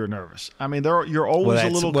last week, you're nervous. I mean, you're always a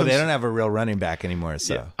little. Well, they don't have a real running back anymore.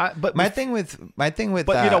 So, yeah, but my thing with,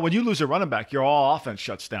 but when you lose a running back, your all offense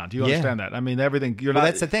shuts down. Do you understand that? I mean, everything. You're not.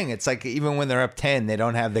 That's the thing. It's like even when they're up 10, they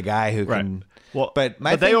don't have the guy who can. Well, but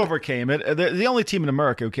they overcame it. The only team in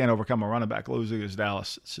America who can't overcome a running back losing is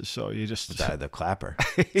Dallas. So you just the clapper.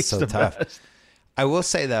 It's so tough. Best. I will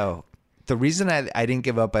say though, the reason I didn't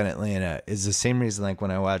give up on Atlanta is the same reason. Like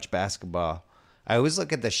when I watch basketball, I always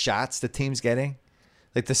look at the shots the team's getting.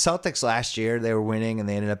 Like the Celtics last year, they were winning and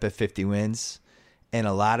they ended up at 50 wins. And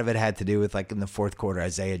a lot of it had to do with like in the fourth quarter,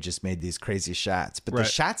 Isaiah just made these crazy shots. But the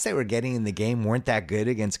shots they were getting in the game weren't that good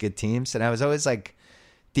against good teams. And I was always like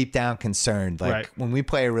deep down concerned. Like when we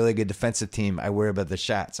play a really good defensive team, I worry about the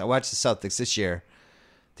shots. I watched the Celtics this year.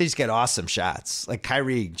 They just get awesome shots. Like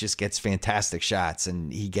Kyrie just gets fantastic shots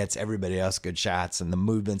and he gets everybody else good shots and the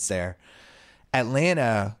movement's there.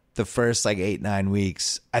 Atlanta, the first like 8-9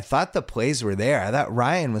 weeks, I thought the plays were there. I thought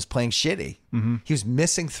Ryan was playing shitty. Mm-hmm. He was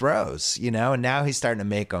missing throws, and now he's starting to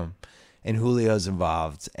make them. And Julio's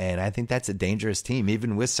involved, and I think that's a dangerous team,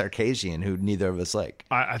 even with Sarkisian, who neither of us like.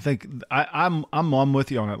 I think I'm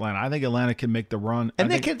with you on Atlanta. I think Atlanta can make the run,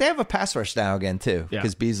 and they have a pass rush now again too,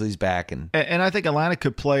 because Beasley's back, and I think Atlanta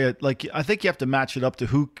could play it. Like I think you have to match it up to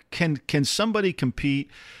who can somebody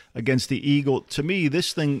compete against the Eagle. To me,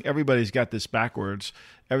 this thing, everybody's got this backwards.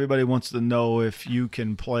 Everybody wants to know if you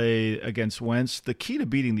can play against Wentz. The key to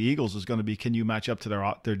beating the Eagles is going to be, can you match up to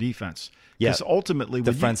their defense? Because ultimately,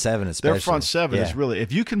 the front seven, especially. Their front seven is really,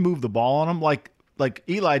 if you can move the ball on them, like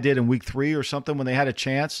Eli did in week 3 or something when they had a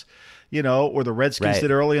chance, or the Redskins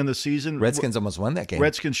did early in the season. Redskins almost won that game.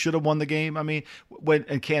 Redskins should have won the game. I mean,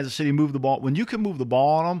 and Kansas City moved the ball. When you can move the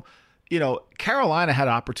ball on them, Carolina had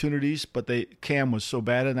opportunities, but Cam was so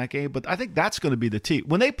bad in that game. But I think that's going to be the team.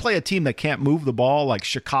 When they play a team that can't move the ball, like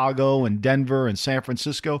Chicago and Denver and San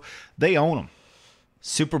Francisco, they own them.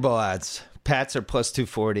 Super Bowl odds. Pats are plus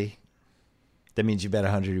 240. That means you bet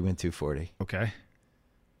 100, you win 240. Okay.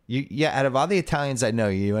 Out of all the Italians I know,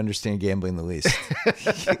 you understand gambling the least.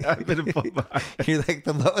 You're like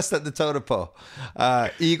the lowest at the totem pole.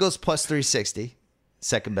 Eagles plus 360,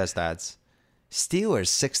 second best odds. Steelers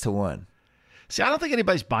 6-1. See, I don't think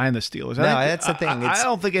anybody's buying the Steelers. That's the thing. I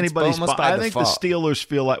don't think anybody's buying. I think the Steelers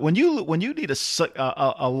feel like when you need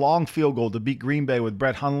a long field goal to beat Green Bay with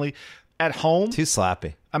Brett Hundley at home, too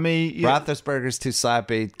sloppy. I mean, Roethlisberger's too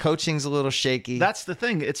sloppy. Coaching's a little shaky. That's the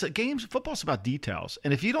thing. It's a game. Football's about details,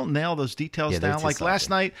 and if you don't nail those details down, like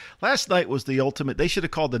last night was the ultimate. They should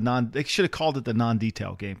have called it the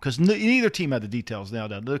non-detail game because neither team had the details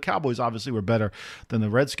nailed down. The Cowboys obviously were better than the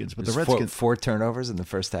Redskins, but the Redskins four turnovers in the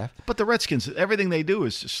first half. But the Redskins, everything they do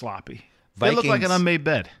is just sloppy. They look like an unmade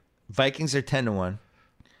bed. Vikings are 10-1,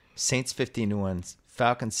 Saints 15-1,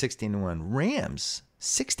 Falcons 16-1, Rams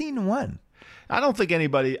 16-1. I don't think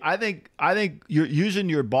anybody. I think you're using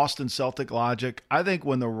your Boston Celtic logic. I think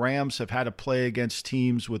when the Rams have had to play against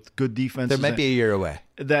teams with good defenses, there might be a year away.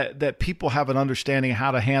 That people have an understanding of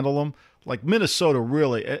how to handle them. Like Minnesota,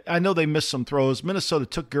 really. I know they missed some throws. Minnesota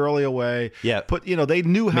took Gurley away. Yeah, they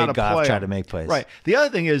knew how to play. Try to make plays. Right. The other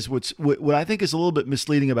thing is what I think is a little bit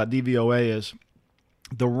misleading about DVOA is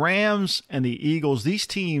the Rams and the Eagles. These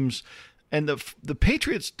teams and the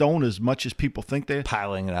Patriots don't as much as people think they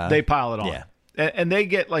piling it on. They pile it on. Yeah. And they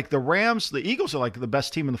get like the Rams, the Eagles are like the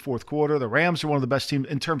best team in the fourth quarter. The Rams are one of the best teams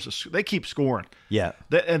in terms of they keep scoring. Yeah.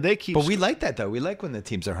 They keep. But we like that though. We like when the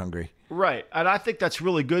teams are hungry. Right. And I think that's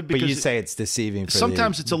really good because. But you say it's deceiving.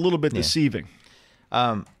 Sometimes it's a little bit deceiving.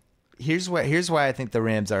 Here's why I think the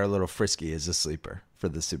Rams are a little frisky as a sleeper for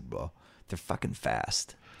the Super Bowl. They're fucking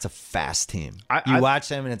fast. It's a fast team. You watch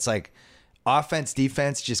them and it's like offense,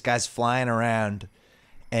 defense, just guys flying around.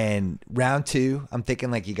 And round 2, I'm thinking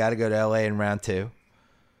like you got to go to LA in round 2.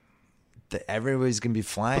 Everybody's going to be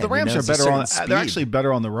flying. But the Rams are better on. They're actually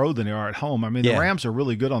better on the road than they are at home. I mean, the Rams are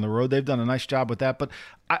really good on the road. They've done a nice job with that. But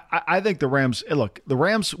I think the Rams. Look, the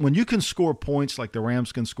Rams. When you can score points like the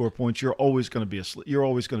Rams can score points, you're always going to be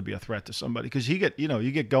a threat to somebody because you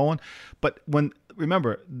get going. But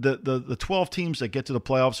remember the 12 teams that get to the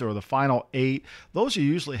playoffs or the final 8, those you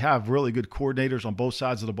usually have really good coordinators on both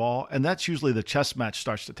sides of the ball, and that's usually the chess match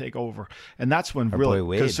starts to take over, and that's when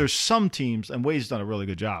because there's some teams, and Wade's done a really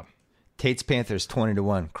good job. Tate's Panthers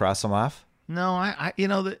 20-1. Cross them off? No,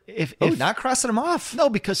 if not crossing them off. No,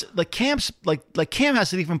 because Cam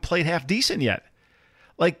hasn't even played half decent yet.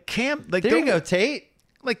 Like Cam, there you go, Tate.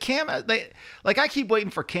 Like Cam, I keep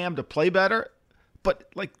waiting for Cam to play better,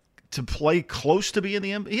 but to play close to being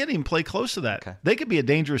the MVP, he didn't even play close to that. Okay. They could be a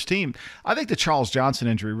dangerous team. I think the Charles Johnson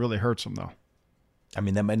injury really hurts them though. I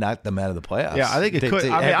mean, that might knock them out of the playoffs. Yeah, I think it could.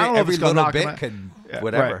 I don't know if it's going to knock them out.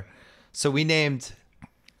 Whatever. Right. So we named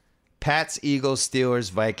Pats, Eagles, Steelers,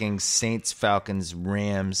 Vikings, Saints, Falcons,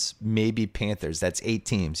 Rams, maybe Panthers. That's 8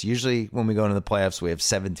 teams. Usually when we go into the playoffs, we have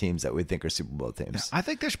 7 teams that we think are Super Bowl teams. Yeah, I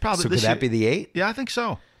think there's probably So could that be the 8? Yeah, I think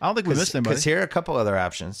so. I don't think we missed anybody. Because here are a couple other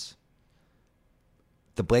options.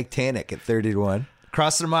 The Blake Tannick at 30-1.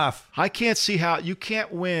 Crossing them off. I can't see how you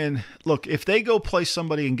can't win. Look, if they go play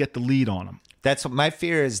somebody and get the lead on them. That's what my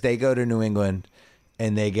fear is. They go to New England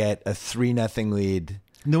and they get a 3-0 lead.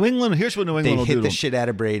 New England, here's what New England will do. They hit the shit out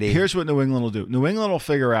of Brady. Here's what New England will do. New England will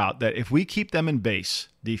figure out that if we keep them in base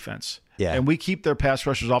defense, and we keep their pass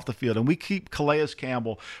rushers off the field, and we keep Calais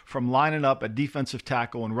Campbell from lining up at defensive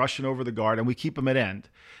tackle and rushing over the guard, and we keep them at end,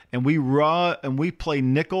 and we run and we play a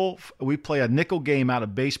nickel game out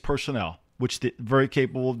of base personnel, which they're very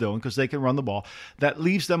capable of doing because they can run the ball. That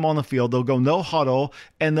leaves them on the field. They'll go no huddle,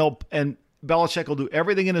 and Belichick will do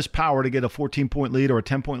everything in his power to get a 14-point lead or a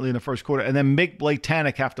 10-point lead in the first quarter, and then make Blake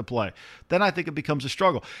Tannick have to play. Then I think it becomes a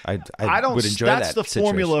struggle. I don't would enjoy that's that the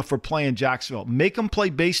formula for playing Jacksonville. Make them play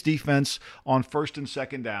base defense on first and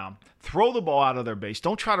second down. Throw the ball out of their base.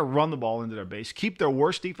 Don't try to run the ball into their base. Keep their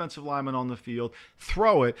worst defensive lineman on the field.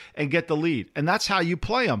 Throw it and get the lead. And that's how you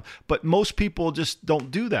play them. But most people just don't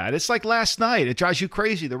do that. It's like last night. It drives you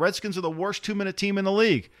crazy. The Redskins are the worst 2-minute team in the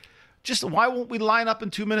league. Just why won't we line up in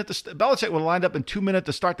 2 minutes? Belichick would have lined up in 2 minutes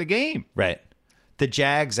to start the game. Right. The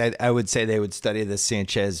Jags, I would say they would study the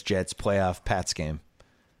Sanchez-Jets playoff Pats game.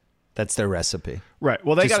 That's their recipe. Right.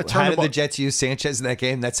 Well, they got to turn how the ball. did the Jets use Sanchez in that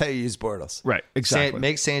game? That's how you use Bortles. Right. Exactly.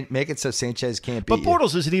 Make it so Sanchez can't beat But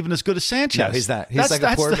Bortles isn't even as good as Sanchez. No, he's not. He's like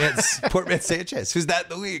a poor man Sanchez, who's not in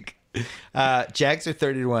the league. Jags are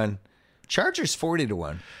 30-1. Chargers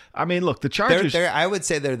 40-1. I mean, look, the Chargers. I would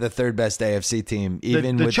say they're the third best AFC team,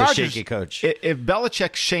 even with Chargers, the shaky coach. If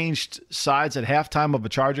Belichick changed sides at halftime of a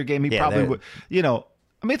Charger game, he probably would. You know,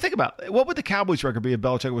 I mean, think about it. What would the Cowboys record be if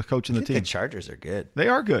Belichick was coaching the team? The Chargers are good. They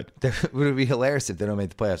are good. It would be hilarious if they don't make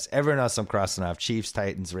the playoffs. Everyone else I'm crossing off: Chiefs,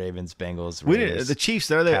 Titans, Ravens, Bengals. Raiders, the Chiefs.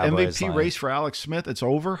 They're the Cowboys, MVP race for Alex Smith. It's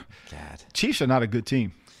over. God, Chiefs are not a good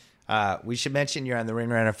team. We should mention you're on the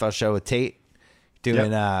Ringer NFL show with Tate.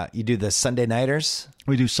 Doing you do the Sunday Nighters.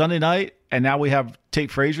 We do Sunday night, and now we have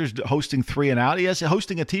Tate Frazier's hosting 3 and Out. He has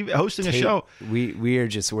hosting a Tate, show. We are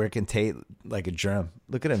just working Tate like a drum.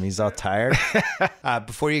 Look at him; he's all tired.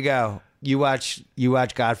 Before you go, you watch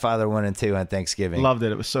Godfather 1 and 2 on Thanksgiving. Loved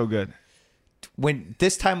it. It was so good. When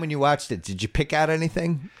you watched it, did you pick out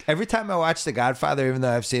anything? Every time I watch The Godfather, even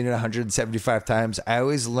though I've seen it 175 times, I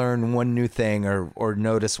always learn one new thing or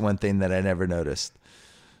notice one thing that I never noticed.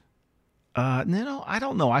 I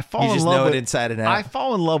don't know. I fall you in just love know with it inside and out. I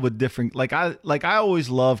fall in love with different. I always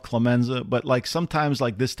love Clemenza, but like sometimes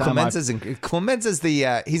like this time Clemenza's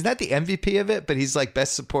the he's not the MVP of it, but he's like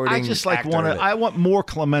best supporting. I just like actor I want more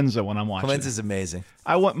Clemenza when I'm watching. Clemenza's amazing.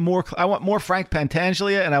 I want more Frank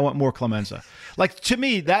Pantanglia, and I want more Clemenza. Like to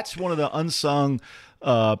me, that's one of the unsung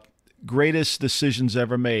greatest decisions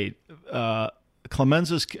ever made.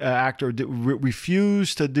 Clemenza's actor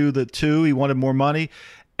refused to do the 2. He wanted more money.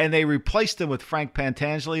 And they replaced him with Frank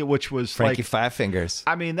Pantanglia, which was Frankie Five Fingers.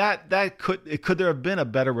 I mean, could there have been a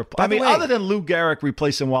better replacement? I mean, other than Lou Gehrig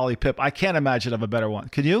replacing Wally Pipp, I can't imagine of a better one.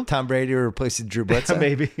 Can you? Tom Brady replacing Drew Bledsoe?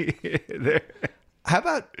 Maybe. How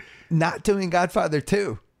about not doing Godfather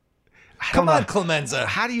 2? Come on, Clemenza.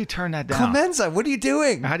 How do you turn that down? Clemenza, what are you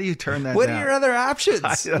doing? How do you turn that down? What are your other options?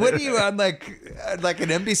 What are you on, like an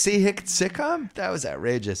NBC hit sitcom? That was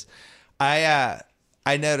outrageous.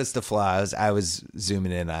 I noticed the flaws. I was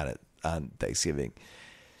zooming in on it on Thanksgiving.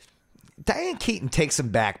 Diane Keaton takes him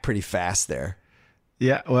back pretty fast there.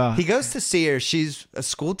 Yeah, well. He goes to see her. She's a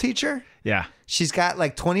school teacher. Yeah. She's got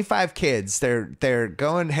like 25 kids. They're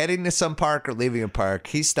heading to some park or leaving a park.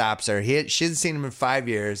 He stops her. She hasn't seen him in 5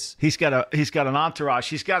 years. He's got an entourage.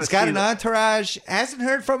 He's got an entourage. Hasn't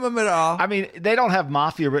heard from him at all. I mean, they don't have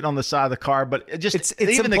mafia written on the side of the car, but it's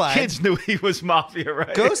even implied. The kids knew he was mafia,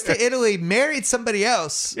 right? Goes to Italy, married somebody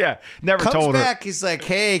else. Yeah, never told her. Comes back. He's like,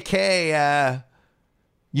 hey, Kay,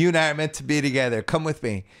 you and I are meant to be together. Come with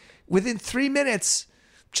me. Within 3 minutes,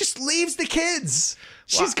 just leaves the kids.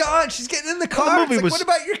 She's gone. She's getting in the car. Well, what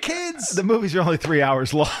about your kids? The movies are only 3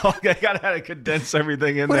 hours long. I got to condense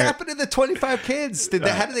everything in there. What happened to the 25 kids?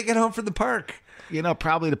 How did they get home from the park? You know,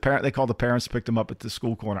 probably they called the parents, picked them up at the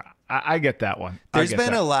school corner. I get that one. There's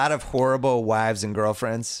been a lot of horrible wives and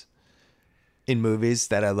girlfriends in movies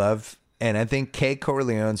that I love. And I think Kay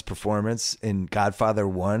Corleone's performance in Godfather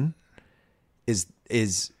 1 is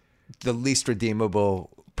the least redeemable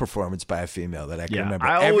performance by a female that I can remember.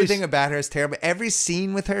 Everything about her is terrible. Every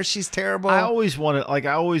scene with her, she's terrible. I always wanted,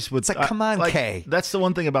 I always would. It's like, come on, Kay. That's the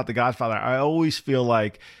one thing about The Godfather. I always feel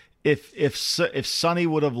like if Sonny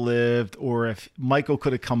would have lived, or if Michael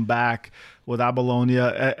could have come back with Abalone,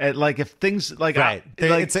 like if things like right,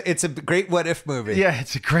 it's a great what if movie. Yeah,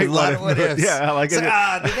 it's a great a lot of what ifs. Yeah, like did they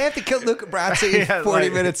have to kill Luca Brasi 40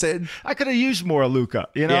 minutes in? I could have used more Luca.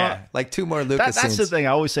 You know, yeah, like 2 more Luca scenes. That's the thing. I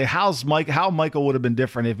always say, how Michael would have been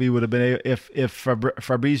different if he would have been if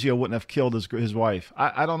Fabrizio wouldn't have killed his wife.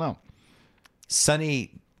 I don't know.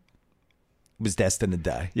 Sonny was destined to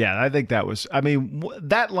die. Yeah, I think that was. I mean,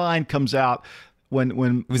 that line comes out when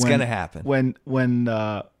it was going to happen.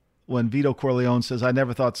 When Vito Corleone says, "I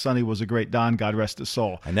never thought Sonny was a great Don. God rest his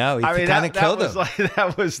soul." I know. He kind of killed him.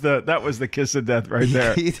 That was the kiss of death right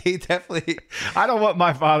there. he definitely. I don't want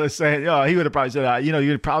my father saying, he would have probably said, I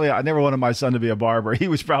never wanted my son to be a barber. He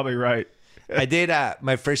was probably right. I did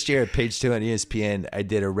my first year at Page 2 on ESPN. I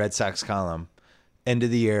did a Red Sox column. End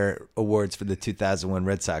of the year awards for the 2001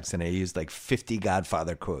 Red Sox, and I used like 50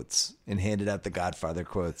 Godfather quotes and handed out the Godfather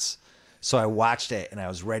quotes. So I watched it and I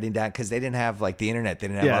was writing down, because they didn't have like the internet, they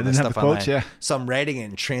didn't have all this stuff online. Quotes, yeah. So I'm writing it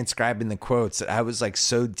and transcribing the quotes. I was like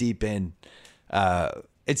so deep in.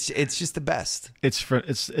 It's just the best. It's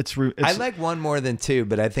I like 1 more than 2,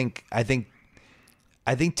 but I think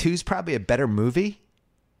 2's probably a better movie.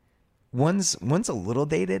 One's a little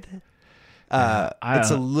dated.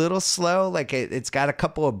 It's a little slow. Like it's got a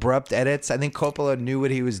couple abrupt edits. I think Coppola knew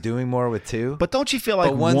what he was doing more with 2. But don't you feel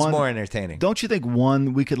like one's more entertaining? Don't you think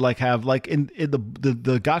 1 we could like have like in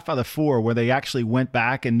the Godfather 4, where they actually went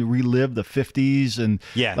back and relived the 50s and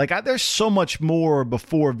there's so much more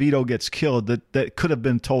before Vito gets killed that could have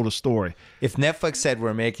been told a story. If Netflix said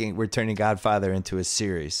we're turning Godfather into a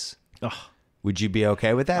series, would you be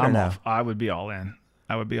okay with that or no? I would be all in.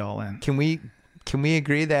 Can we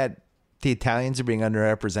agree that the Italians are being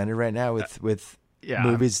underrepresented right now with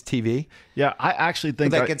movies, TV? Yeah, I actually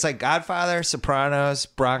think it's like Godfather, Sopranos,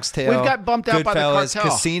 Bronx Tale. We've got bumped out by the cartel.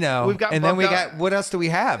 Casino. What else do we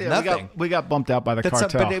have? Yeah, nothing. We got bumped out by the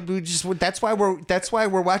cartel. That's why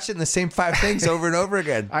we're watching the same 5 things over and over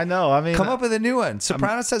again. I know. I mean, come up with a new one.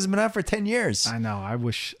 Sopranos hasn't been out for 10 years. I know. I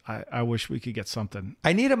wish we could get something.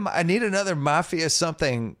 I need another mafia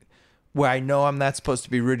something where I know I'm not supposed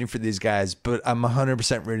to be rooting for these guys, but I'm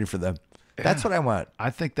 100% rooting for them. That's what I want. I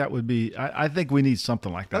think that would be. I think we need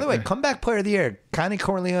something like that. By the way, comeback player of the year, Connie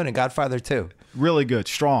Corleone in Godfather 2. Really good,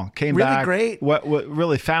 strong, came really back. Great. What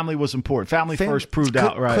really? Family was important. Family first proved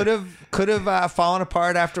out right. Could have fallen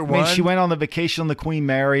apart after 1. I mean, she went on the vacation on the Queen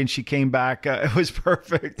Mary, and she came back. It was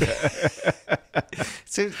perfect.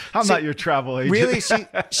 I'm not your travel agent. Really,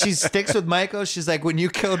 she sticks with Michael. She's like, when you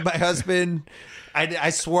killed my husband, I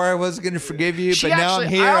swore I wasn't going to forgive you, but now I'm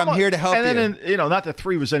here. I'm here to help you. And then, not that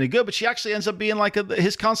 3 was any good, but she actually ends up being like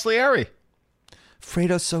his consigliere.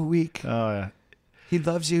 Fredo's so weak. Oh, yeah. He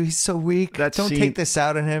loves you. He's so weak. Don't take this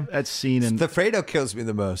out on him. That scene. The Fredo kills me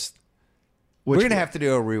the most. We're going to have to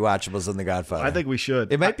do a rewatchables on The Godfather. I think we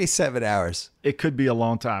should. It might be 7 hours. It could be a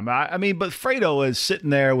long time. I mean, but Fredo is sitting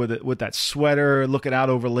there with that sweater, looking out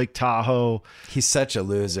over Lake Tahoe. He's such a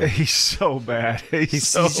loser. He's so bad.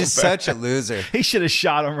 He's just such a loser. He should have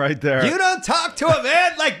shot him right there. You don't talk to a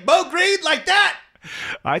man like Bo Green like that.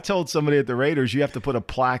 I told somebody at the Raiders, you have to put a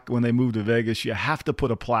plaque when they move to Vegas. You have to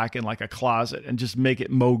put a plaque in like a closet and just make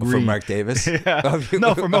it Mo Green. For Mark Davis? Yeah.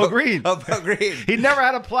 No, for Mo Green. Oh, Mo Green. He never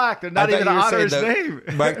had a plaque. They're not even to honor his name.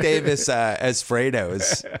 Mark Davis as Fredo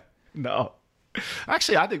is. No.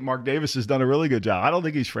 Actually, I think Mark Davis has done a really good job. I don't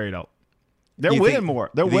think he's Fredo. They're winning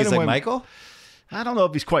more. They're winning like Michael? I don't know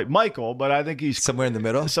if he's quite Michael, but I think he's somewhere in the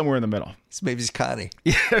middle. Somewhere in the middle. Maybe he's Connie.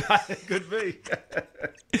 Yeah, it could be.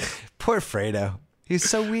 Poor Fredo. He's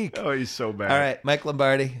so weak. Oh, he's so bad. All right, Mike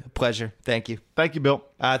Lombardi, a pleasure. Thank you. Thank you, Bill.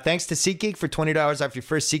 Thanks to SeatGeek for $20 off your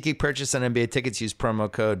first SeatGeek purchase on NBA tickets. Use promo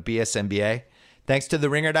code BSNBA. Thanks to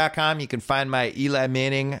TheRinger.com. You can find my Eli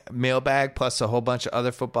Manning mailbag plus a whole bunch of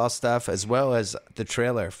other football stuff, as well as the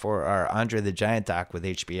trailer for our Andre the Giant doc with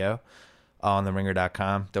HBO, all on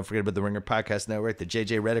TheRinger.com. Don't forget about the Ringer Podcast Network. The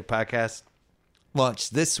JJ Redick podcast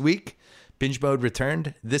launched this week. Binge Mode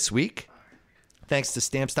returned this week. Thanks to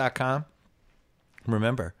Stamps.com.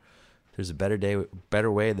 Remember, there's a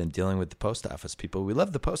better way than dealing with the post office, people. We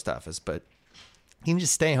love the post office, but you can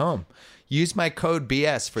just stay home. Use my code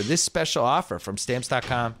BS for this special offer from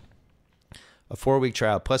Stamps.com. A 4-week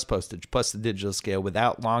trial plus postage plus the digital scale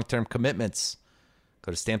without long-term commitments.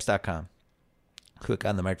 Go to Stamps.com. Click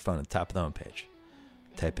on the microphone at the top of the homepage.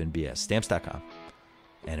 Type in BS. Stamps.com.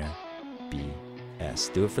 Enter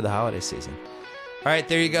BS. Do it for the holiday season. All right,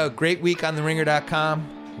 there you go. Great week on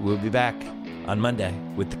TheRinger.com. We'll be back on Monday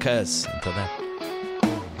with the Cuz. Until then.